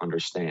watching need to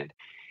understand.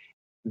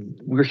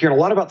 We're hearing a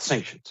lot about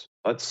sanctions.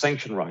 Let's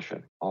sanction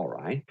Russia. All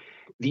right.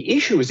 The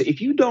issue is if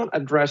you don't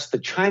address the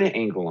China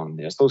angle on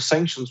this, those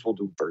sanctions will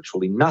do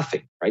virtually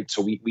nothing, right?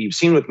 So we've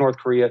seen with North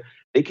Korea,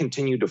 they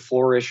continue to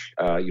flourish,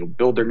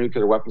 build their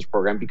nuclear weapons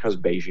program because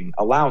Beijing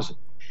allows it.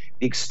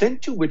 The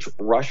extent to which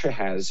Russia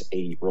has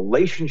a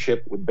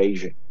relationship with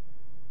Beijing,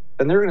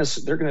 then they're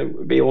going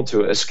to be able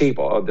to escape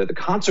the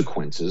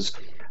consequences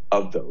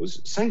of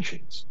those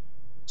sanctions.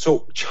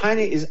 So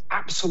China is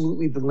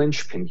absolutely the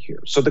linchpin here.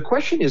 So the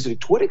question is,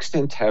 to what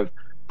extent have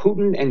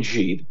Putin and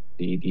Xi,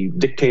 the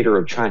dictator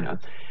of China,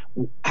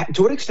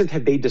 to what extent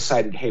have they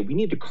decided, hey, we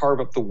need to carve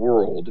up the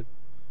world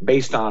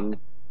based on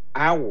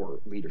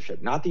our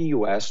leadership, not the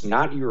U.S.,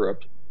 not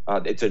Europe.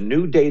 It's a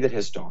new day that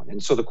has dawned.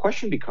 And so the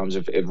question becomes,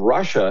 if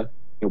Russia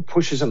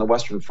pushes on the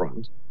Western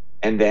Front,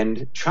 and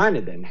then China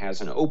then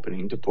has an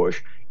opening to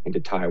push into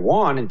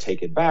Taiwan and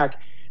take it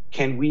back,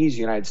 can we as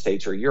the United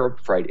States or Europe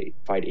fight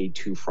a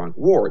two-front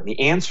war? And the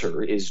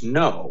answer is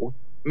no.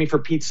 I mean, for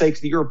Pete's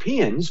sakes, the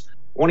Europeans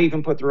won't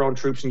even put their own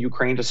troops in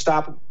Ukraine to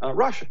stop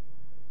Russia.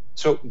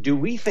 So do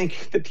we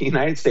think that the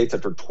United States,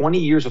 after 20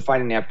 years of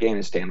fighting in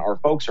Afghanistan, our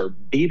folks are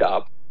beat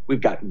up, we've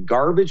got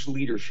garbage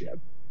leadership,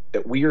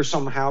 that we are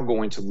somehow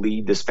going to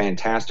lead this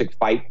fantastic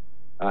fight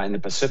in the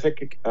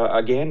Pacific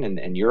again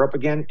and Europe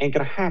again? Ain't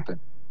going to happen.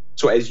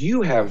 So as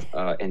you have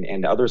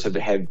and others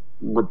have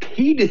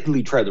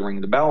repeatedly tried to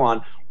ring the bell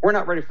on, we're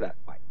not ready for that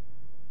fight.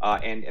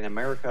 And in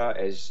America,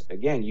 as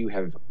again you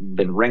have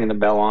been ringing the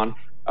bell on,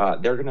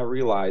 they're going to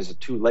realize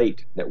too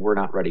late that we're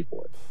not ready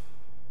for it.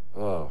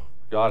 Oh,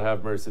 God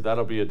have mercy.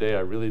 That'll be a day I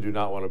really do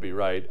not want to be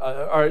right.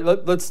 All right,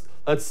 let's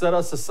set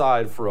us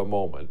aside for a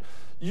moment.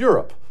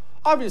 Europe.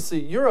 Obviously,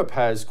 Europe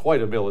has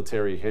quite a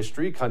military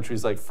history.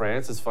 Countries like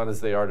France, as fun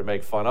as they are to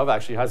make fun of,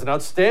 actually has an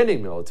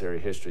outstanding military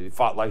history. They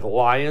fought like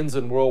lions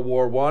in World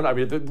War I. I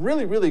mean, they're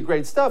really, really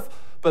great stuff.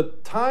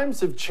 But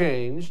times have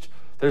changed.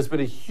 There's been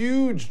a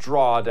huge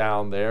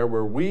drawdown there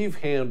where we've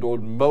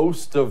handled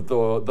most of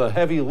the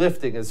heavy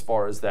lifting as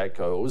far as that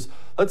goes.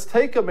 Let's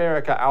take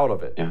America out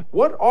of it. Yeah.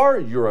 What are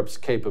Europe's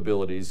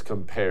capabilities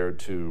compared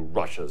to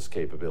Russia's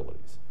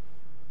capabilities?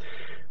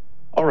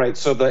 All right,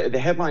 so the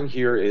headline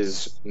here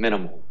is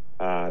minimal.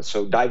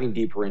 So diving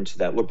deeper into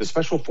that, look, the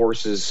special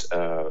forces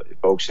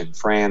folks in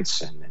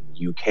France and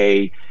the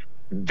UK,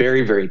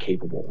 very, very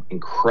capable,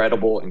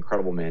 incredible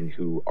men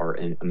who are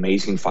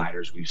amazing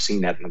fighters. We've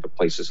seen that in other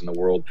places in the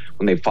world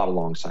when they've fought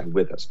alongside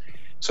with us.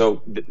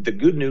 So the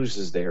good news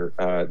is there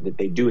that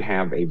they do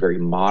have a very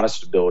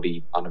modest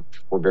ability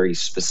for very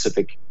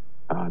specific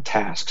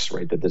tasks,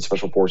 right, that the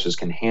special forces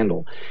can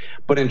handle.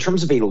 But in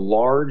terms of a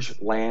large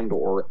land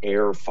or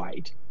air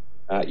fight,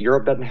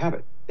 Europe doesn't have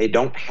it. They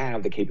don't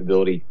have the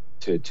capability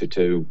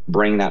to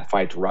bring that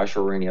fight to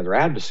Russia or any other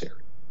adversary.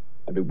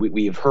 I mean,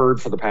 we have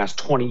heard for the past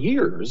 20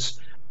 years,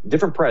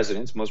 different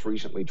presidents, most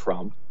recently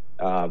Trump,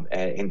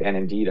 and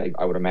indeed,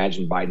 I would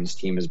imagine Biden's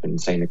team has been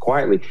saying it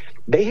quietly.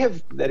 They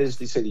have, that is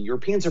to say, the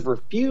Europeans have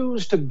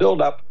refused to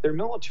build up their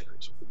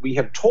militaries. We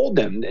have told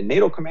them, and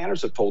NATO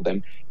commanders have told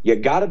them, you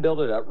got to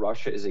build it up.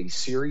 Russia is a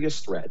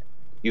serious threat.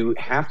 You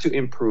have to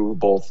improve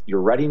both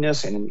your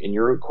readiness and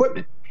your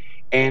equipment.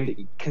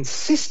 And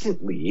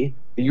consistently,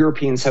 the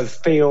Europeans have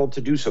failed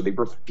to do so. They've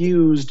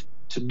refused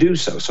to do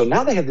so. So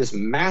now they have this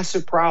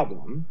massive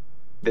problem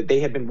that they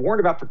have been warned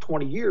about for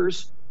 20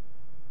 years,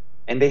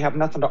 and they have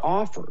nothing to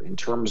offer in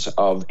terms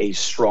of a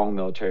strong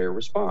military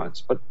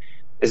response. But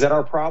is that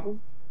our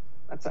problem?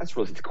 That's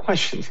really the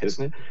question,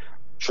 isn't it?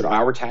 Should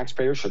our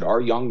taxpayers, should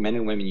our young men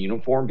and women in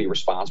uniform be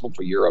responsible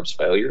for Europe's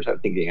failures? I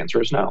think the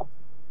answer is no.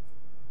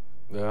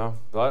 Yeah,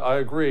 I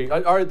agree.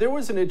 All right, there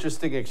was an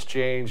interesting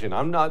exchange, and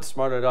I'm not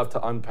smart enough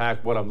to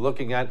unpack what I'm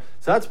looking at.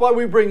 So that's why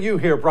we bring you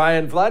here,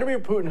 Brian. Vladimir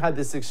Putin had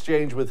this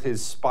exchange with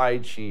his spy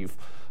chief.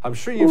 I'm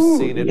sure you've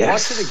seen it.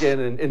 Yes. Watch it again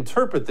and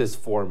interpret this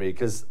for me,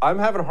 because I'm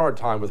having a hard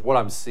time with what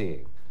I'm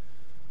seeing.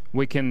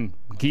 We can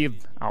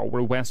give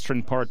our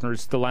Western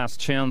partners the last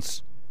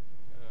chance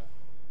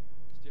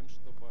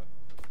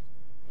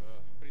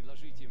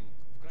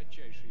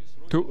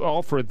to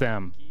offer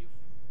them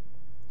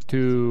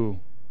to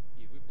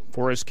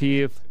force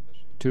Kiev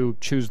to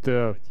choose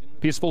the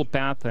peaceful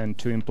path and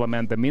to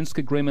implement the Minsk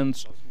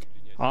agreements.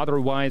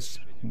 Otherwise,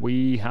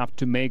 we have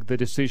to make the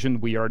decision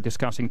we are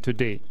discussing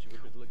today.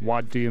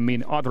 What do you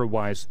mean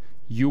otherwise?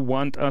 You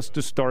want us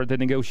to start the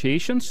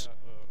negotiations?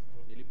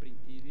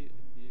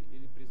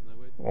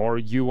 Or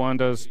you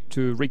want us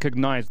to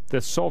recognize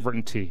the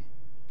sovereignty?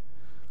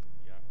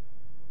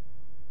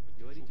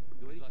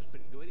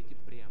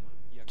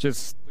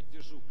 Just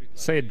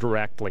say it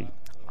directly.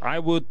 I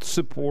would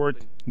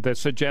support the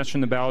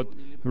suggestion about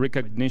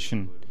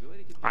recognition.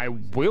 I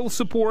will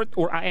support,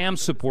 or I am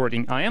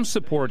supporting. I am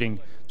supporting.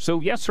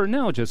 So yes or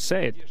no, just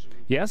say it.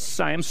 Yes,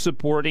 I am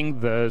supporting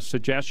the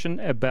suggestion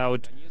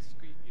about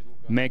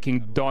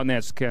making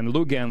Donetsk and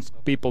Lugansk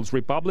People's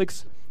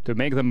Republics, to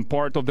make them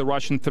part of the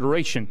Russian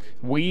Federation.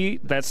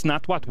 That's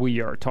not what we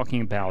are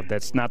talking about.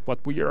 That's not what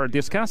we are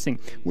discussing.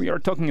 We are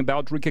talking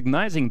about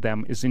recognizing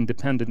them as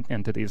independent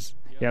entities.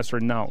 Yes or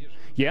no?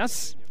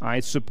 Yes, I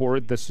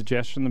support the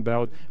suggestion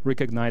about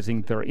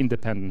recognizing their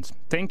independence.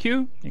 Thank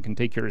you. You can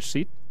take your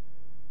seat.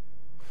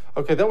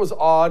 Okay, that was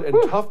odd and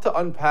tough to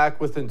unpack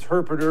with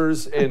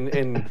interpreters,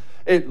 and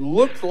it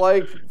looked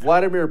like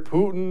Vladimir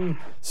Putin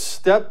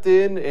stepped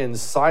in and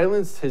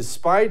silenced his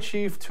spy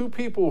chief, two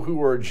people who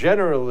were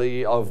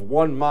generally of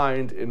one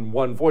mind in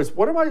one voice.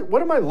 What am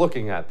I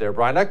looking at there,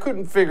 Brian? I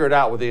couldn't figure it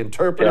out with the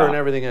interpreter and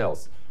everything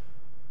else.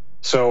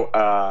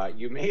 So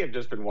you may have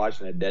just been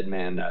watching a dead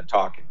man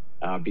talking,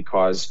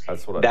 because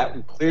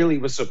that clearly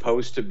was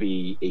supposed to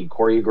be a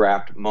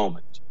choreographed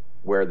moment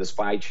where the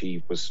spy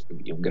chief was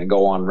going to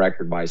go on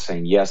record by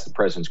saying, yes, the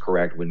president's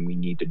correct when we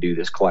need to do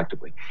this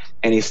collectively.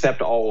 And he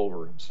stepped all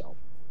over himself.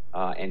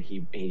 And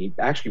he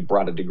actually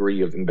brought a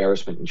degree of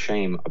embarrassment and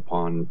shame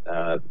upon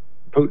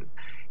Putin.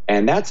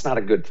 And that's not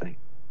a good thing.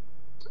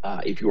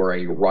 If you are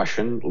a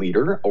Russian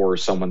leader, or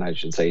someone, I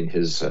should say, in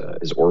his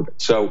orbit.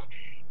 So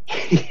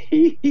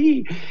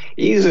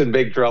he's in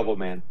big trouble,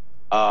 man.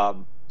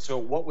 So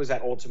what was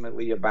that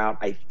ultimately about?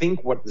 I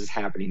think what is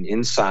happening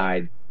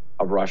inside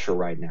of Russia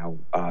right now,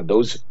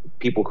 those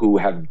people who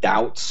have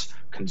doubts,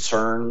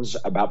 concerns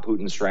about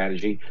Putin's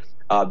strategy,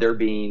 they're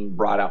being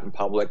brought out in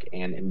public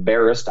and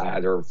embarrassed,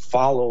 either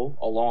follow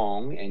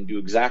along and do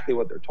exactly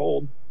what they're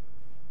told,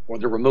 or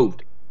they're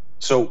removed.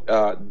 So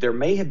there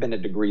may have been a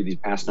degree these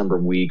past number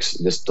of weeks,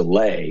 this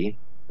delay.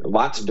 There are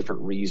lots of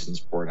different reasons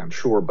for it, I'm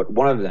sure, but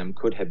one of them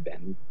could have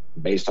been,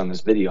 based on this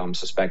video, I'm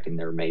suspecting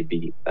there may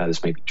be,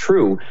 this may be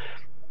true,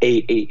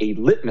 a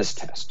litmus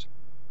test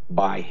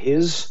by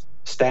his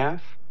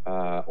staff,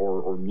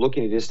 or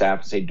looking at his staff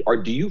and say,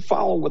 do you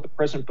follow what the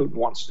President Putin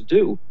wants to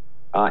do?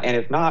 And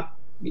if not,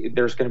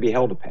 there's going to be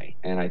hell to pay.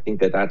 And I think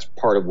that that's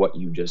part of what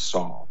you just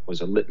saw,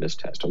 was a litmus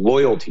test, a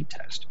loyalty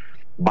test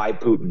by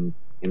Putin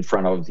in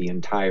front of the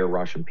entire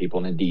Russian people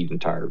and indeed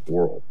entire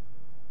world.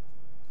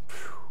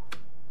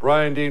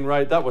 Brian Dean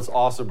Wright, that was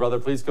awesome, brother.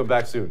 Please come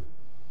back soon.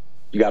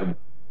 You got him.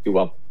 You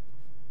will.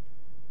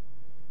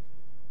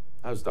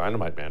 That was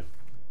dynamite, man.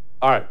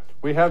 All right,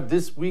 we have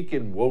This Week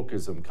in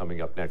Wokeism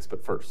coming up next,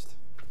 but first,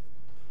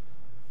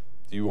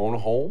 do you own a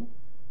home?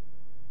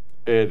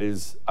 It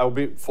is, I will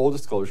be full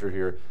disclosure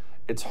here,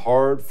 it's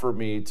hard for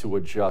me to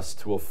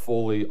adjust to a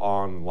fully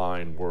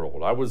online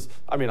world.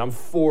 I'm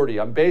 40.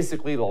 I'm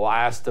basically the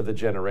last of the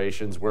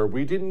generations where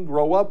we didn't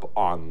grow up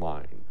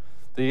online.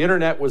 The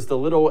internet was the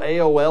little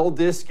AOL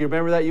disc. You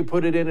remember that? You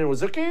put it in and it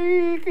was a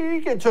geek.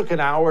 It took an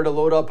hour to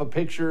load up a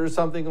picture or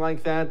something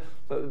like that.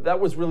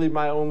 That was really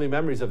my only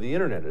memories of the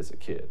internet as a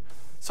kid.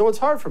 So it's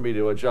hard for me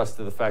to adjust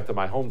to the fact that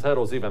my home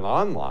title is even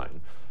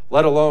online,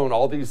 let alone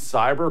all these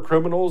cyber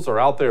criminals are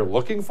out there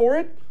looking for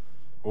it.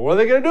 Well, what are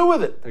they going to do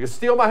with it? They going to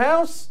steal my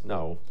house?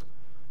 No.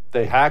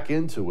 They hack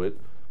into it.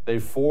 They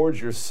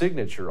forge your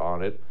signature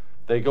on it.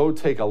 They go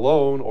take a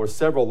loan or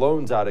several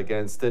loans out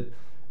against it,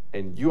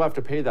 and you have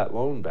to pay that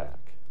loan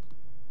back,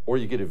 or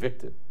you get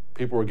evicted.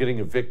 People are getting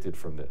evicted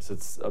from this.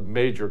 It's a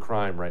major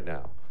crime right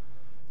now.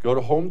 Go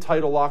to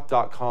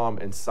HomeTitleLock.com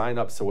and sign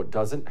up so it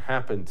doesn't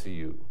happen to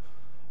you.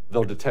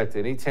 They'll detect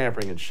any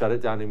tampering and shut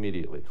it down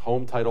immediately.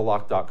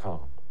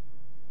 HomeTitleLock.com.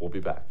 We'll be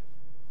back.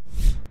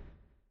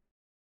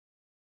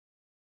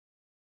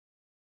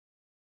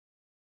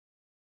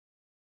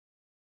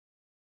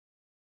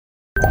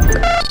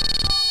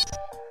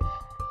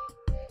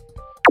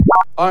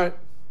 All right,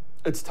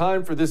 it's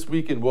time for This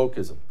Week in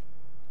Wokeism.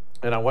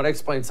 And I want to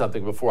explain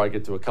something before I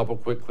get to a couple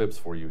quick clips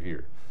for you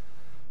here.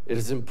 It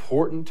is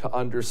important to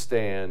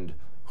understand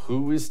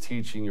who is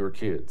teaching your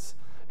kids.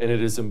 And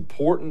it is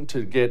important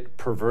to get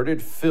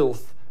perverted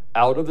filth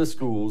out of the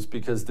schools,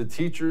 because the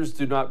teachers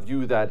do not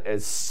view that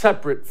as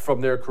separate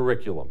from their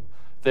curriculum.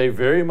 They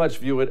very much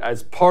view it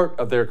as part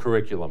of their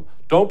curriculum.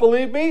 Don't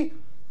believe me?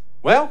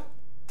 Well,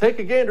 take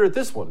a gander at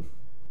this one.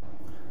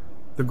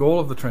 The goal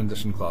of the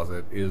Transition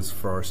Closet is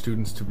for our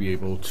students to be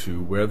able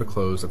to wear the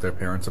clothes that their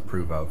parents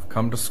approve of,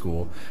 come to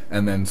school,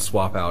 and then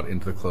swap out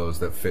into the clothes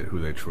that fit who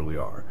they truly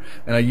are.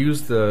 And I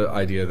use the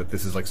idea that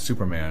this is like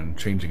Superman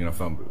changing in a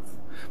phone booth.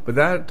 But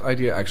that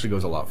idea actually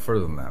goes a lot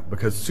further than that,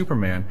 because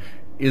Superman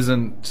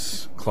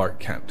isn't Clark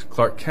Kent.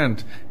 Clark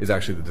Kent is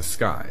actually the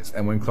disguise.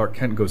 And when Clark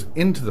Kent goes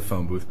into the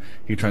phone booth,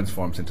 he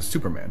transforms into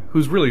Superman,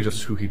 who's really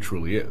just who he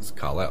truly is,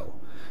 Kal-El.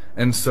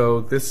 And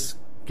so this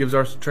gives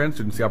our trans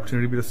students the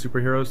opportunity to be the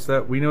superheroes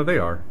that we know they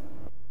are.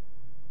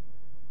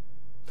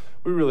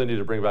 We really need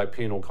to bring back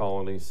penal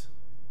colonies.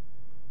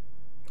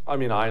 I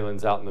mean,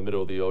 islands out in the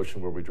middle of the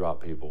ocean where we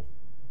drop people.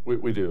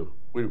 We do.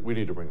 We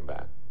need to bring them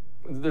back.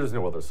 There's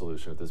no other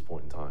solution at this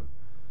point in time.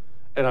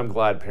 And I'm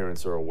glad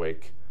parents are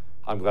awake.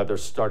 I'm glad they're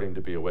starting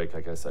to be awake,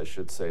 I guess I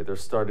should say. They're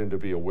starting to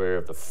be aware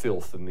of the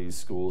filth in these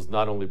schools,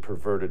 not only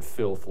perverted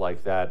filth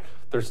like that.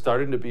 They're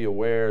starting to be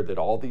aware that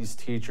all these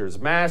teachers,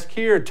 mask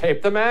here,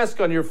 tape the mask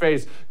on your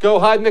face, go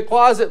hide in the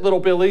closet, little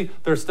Billy.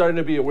 They're starting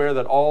to be aware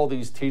that all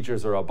these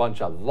teachers are a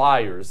bunch of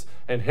liars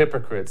and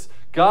hypocrites.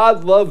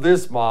 God love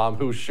this mom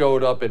who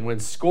showed up and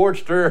went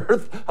scorched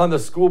earth on the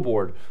school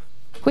board.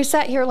 We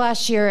sat here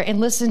last year and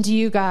listened to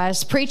you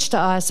guys preach to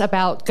us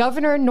about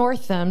Governor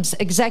Northam's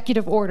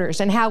executive orders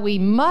and how we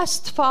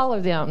must follow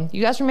them.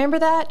 You guys remember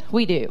that?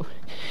 We do.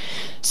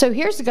 So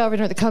here's the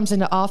governor that comes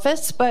into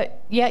office,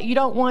 but yet you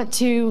don't want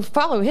to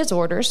follow his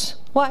orders.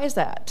 Why is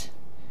that?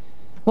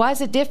 Why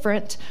is it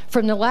different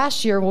from the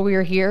last year when we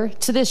were here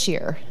to this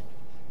year?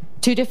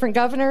 2 different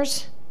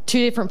governors, 2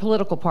 different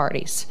political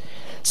parties.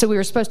 So we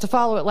were supposed to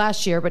follow it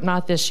last year, but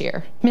not this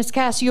year. Ms.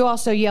 Cass, you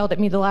also yelled at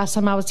me the last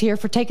time I was here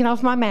for taking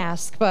off my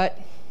mask, but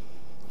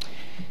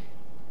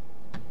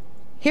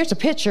here's a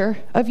picture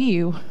of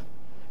you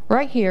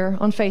right here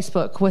on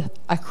Facebook with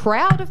a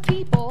crowd of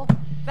people.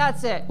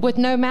 That's it. With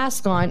no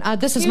mask on.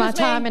 This is my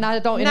time and I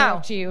don't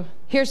interrupt you.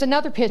 Here's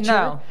another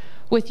picture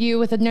with you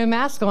with a no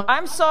mask on.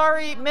 I'm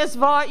sorry, Ms.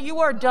 Vaught, you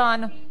are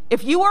done.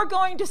 If you are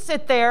going to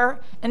sit there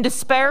and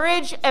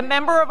disparage a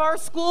member of our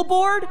school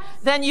board,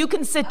 then you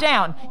can sit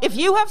down. If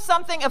you have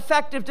something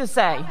effective to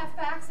say. I have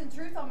facts and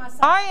truth on my side.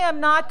 I am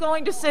not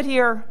going to sit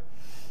here.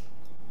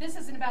 This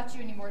isn't about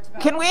you anymore. It's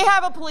about Can we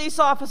have a police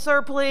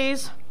officer,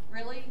 please?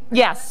 Really?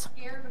 Yes.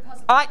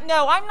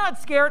 No, I'm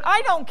not scared.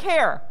 I don't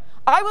care.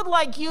 I would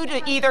like you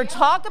to either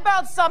talk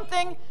about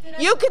something.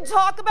 You can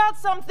talk about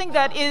something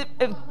that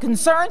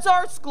concerns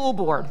our school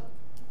board.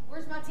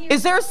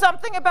 Is there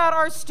something about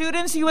our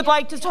students you would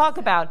like to talk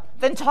about?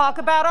 Then talk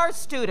about our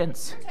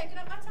students. You're taking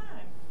up my time.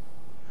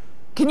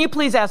 Can you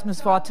please ask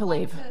Ms. Vaught to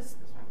leave?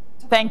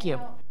 Thank you.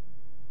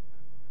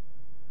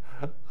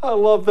 I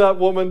love that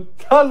woman.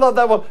 I love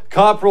that one.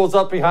 Cop rolls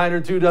up behind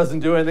her too, doesn't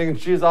do anything, and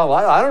she's all,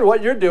 I don't know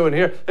what you're doing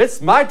here. It's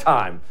my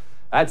time.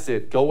 That's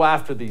it. Go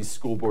after these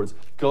school boards.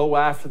 Go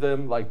after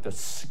them like the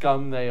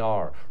scum they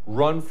are.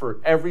 Run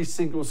for every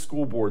single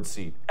school board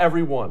seat.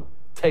 Every one.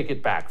 Take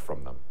it back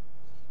from them.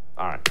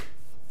 All right.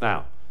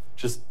 Now,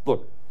 just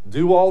look,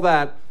 do all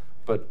that,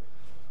 but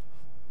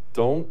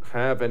don't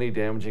have any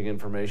damaging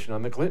information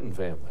on the Clinton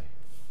family.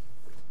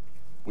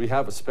 We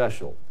have a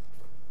special.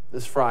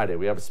 This Friday,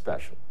 we have a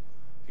special.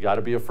 You got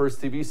to be a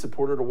First TV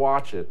supporter to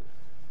watch it,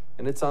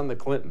 and it's on the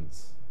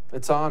Clintons.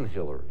 It's on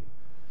Hillary.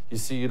 You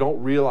see, you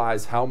don't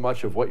realize how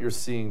much of what you're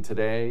seeing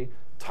today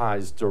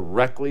ties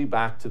directly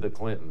back to the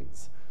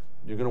Clintons.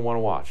 You're going to want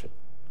to watch it.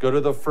 Go to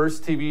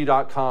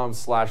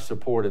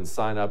thefirsttv.com/support and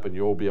sign up, and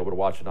you'll be able to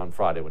watch it on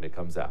Friday when it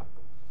comes out.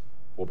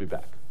 We'll be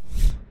back.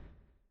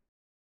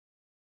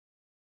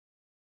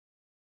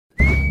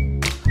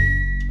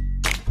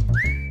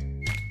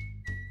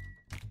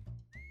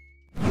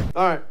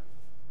 All right,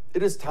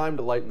 it is time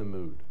to lighten the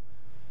mood.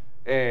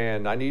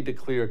 And I need to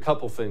clear a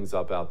couple things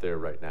up out there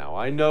right now.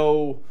 I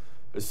know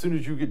as soon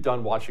as you get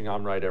done watching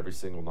I'm Right every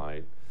single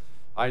night,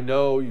 I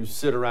know you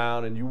sit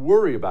around and you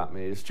worry about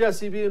me. Is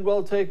Jesse being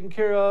well taken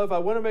care of? I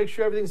want to make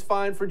sure everything's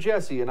fine for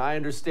Jesse, and I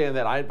understand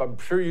that. I'm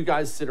sure you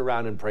guys sit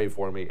around and pray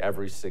for me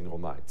every single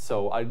night.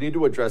 So I need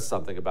to address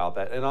something about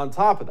that. And on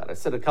top of that, I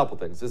said a couple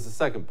things. This is the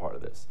second part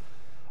of this.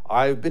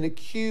 I've been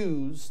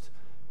accused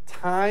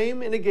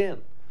time and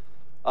again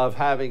of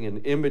having an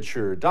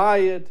immature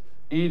diet,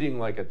 eating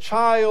like a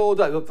child.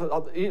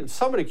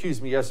 Somebody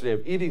accused me yesterday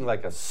of eating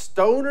like a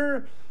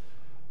stoner.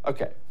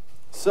 Okay.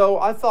 So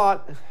I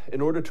thought,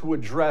 in order to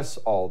address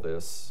all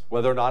this,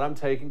 whether or not I'm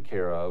taken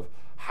care of,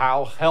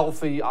 how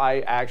healthy I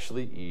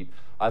actually eat,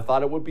 I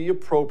thought it would be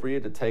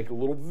appropriate to take a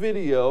little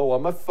video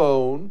on my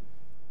phone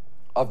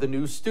of the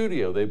new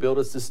studio. They built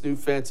us this new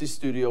fancy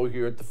studio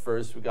here at the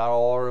First. We got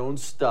all our own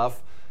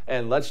stuff,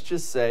 and let's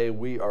just say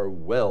we are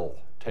well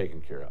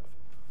taken care of.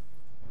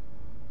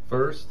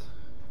 First,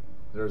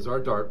 there's our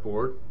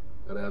dartboard.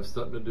 Gotta have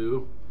something to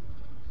do.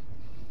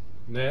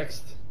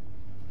 Next,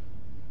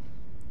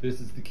 this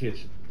is the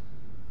kitchen.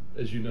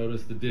 As you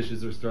notice, the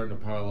dishes are starting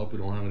to pile up. We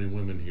don't have any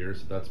women here,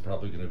 so that's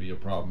probably going to be a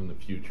problem in the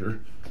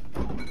future.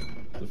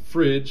 The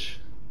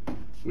fridge,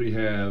 we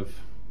have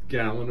a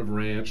gallon of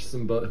ranch,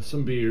 some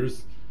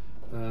beers,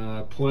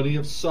 plenty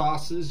of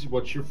sauces.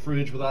 What's your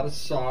fridge without a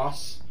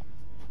sauce?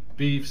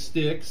 Beef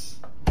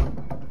sticks,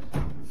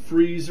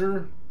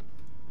 freezer,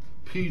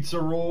 pizza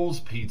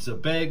rolls, pizza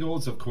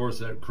bagels. Of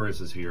course,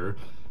 Chris is here.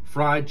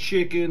 Fried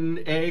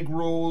chicken, egg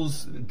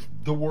rolls,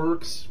 the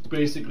works,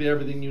 basically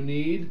everything you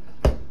need.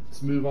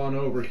 Let's move on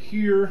over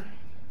here.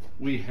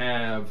 We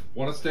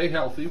want to stay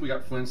healthy. We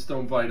got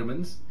Flintstone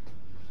vitamins,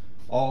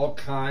 all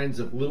kinds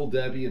of Little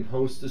Debbie and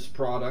Hostess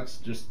products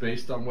just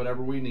based on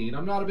whatever we need.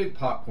 I'm not a big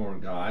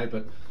popcorn guy,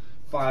 but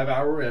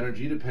 5-hour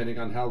energy depending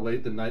on how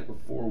late the night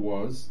before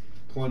was.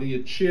 Plenty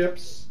of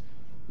chips.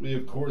 We,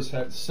 of course,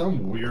 had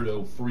some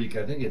weirdo freak.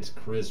 I think it's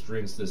Chris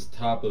drinks this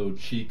Topo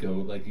Chico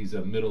like he's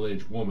a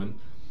middle-aged woman.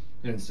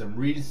 And some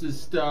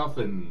Reese's stuff,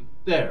 and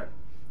there.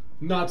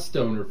 Not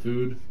stoner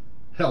food,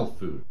 health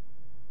food.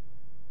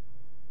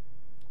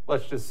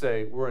 Let's just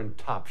say we're in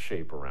top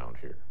shape around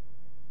here.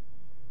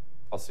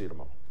 I'll see you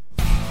tomorrow.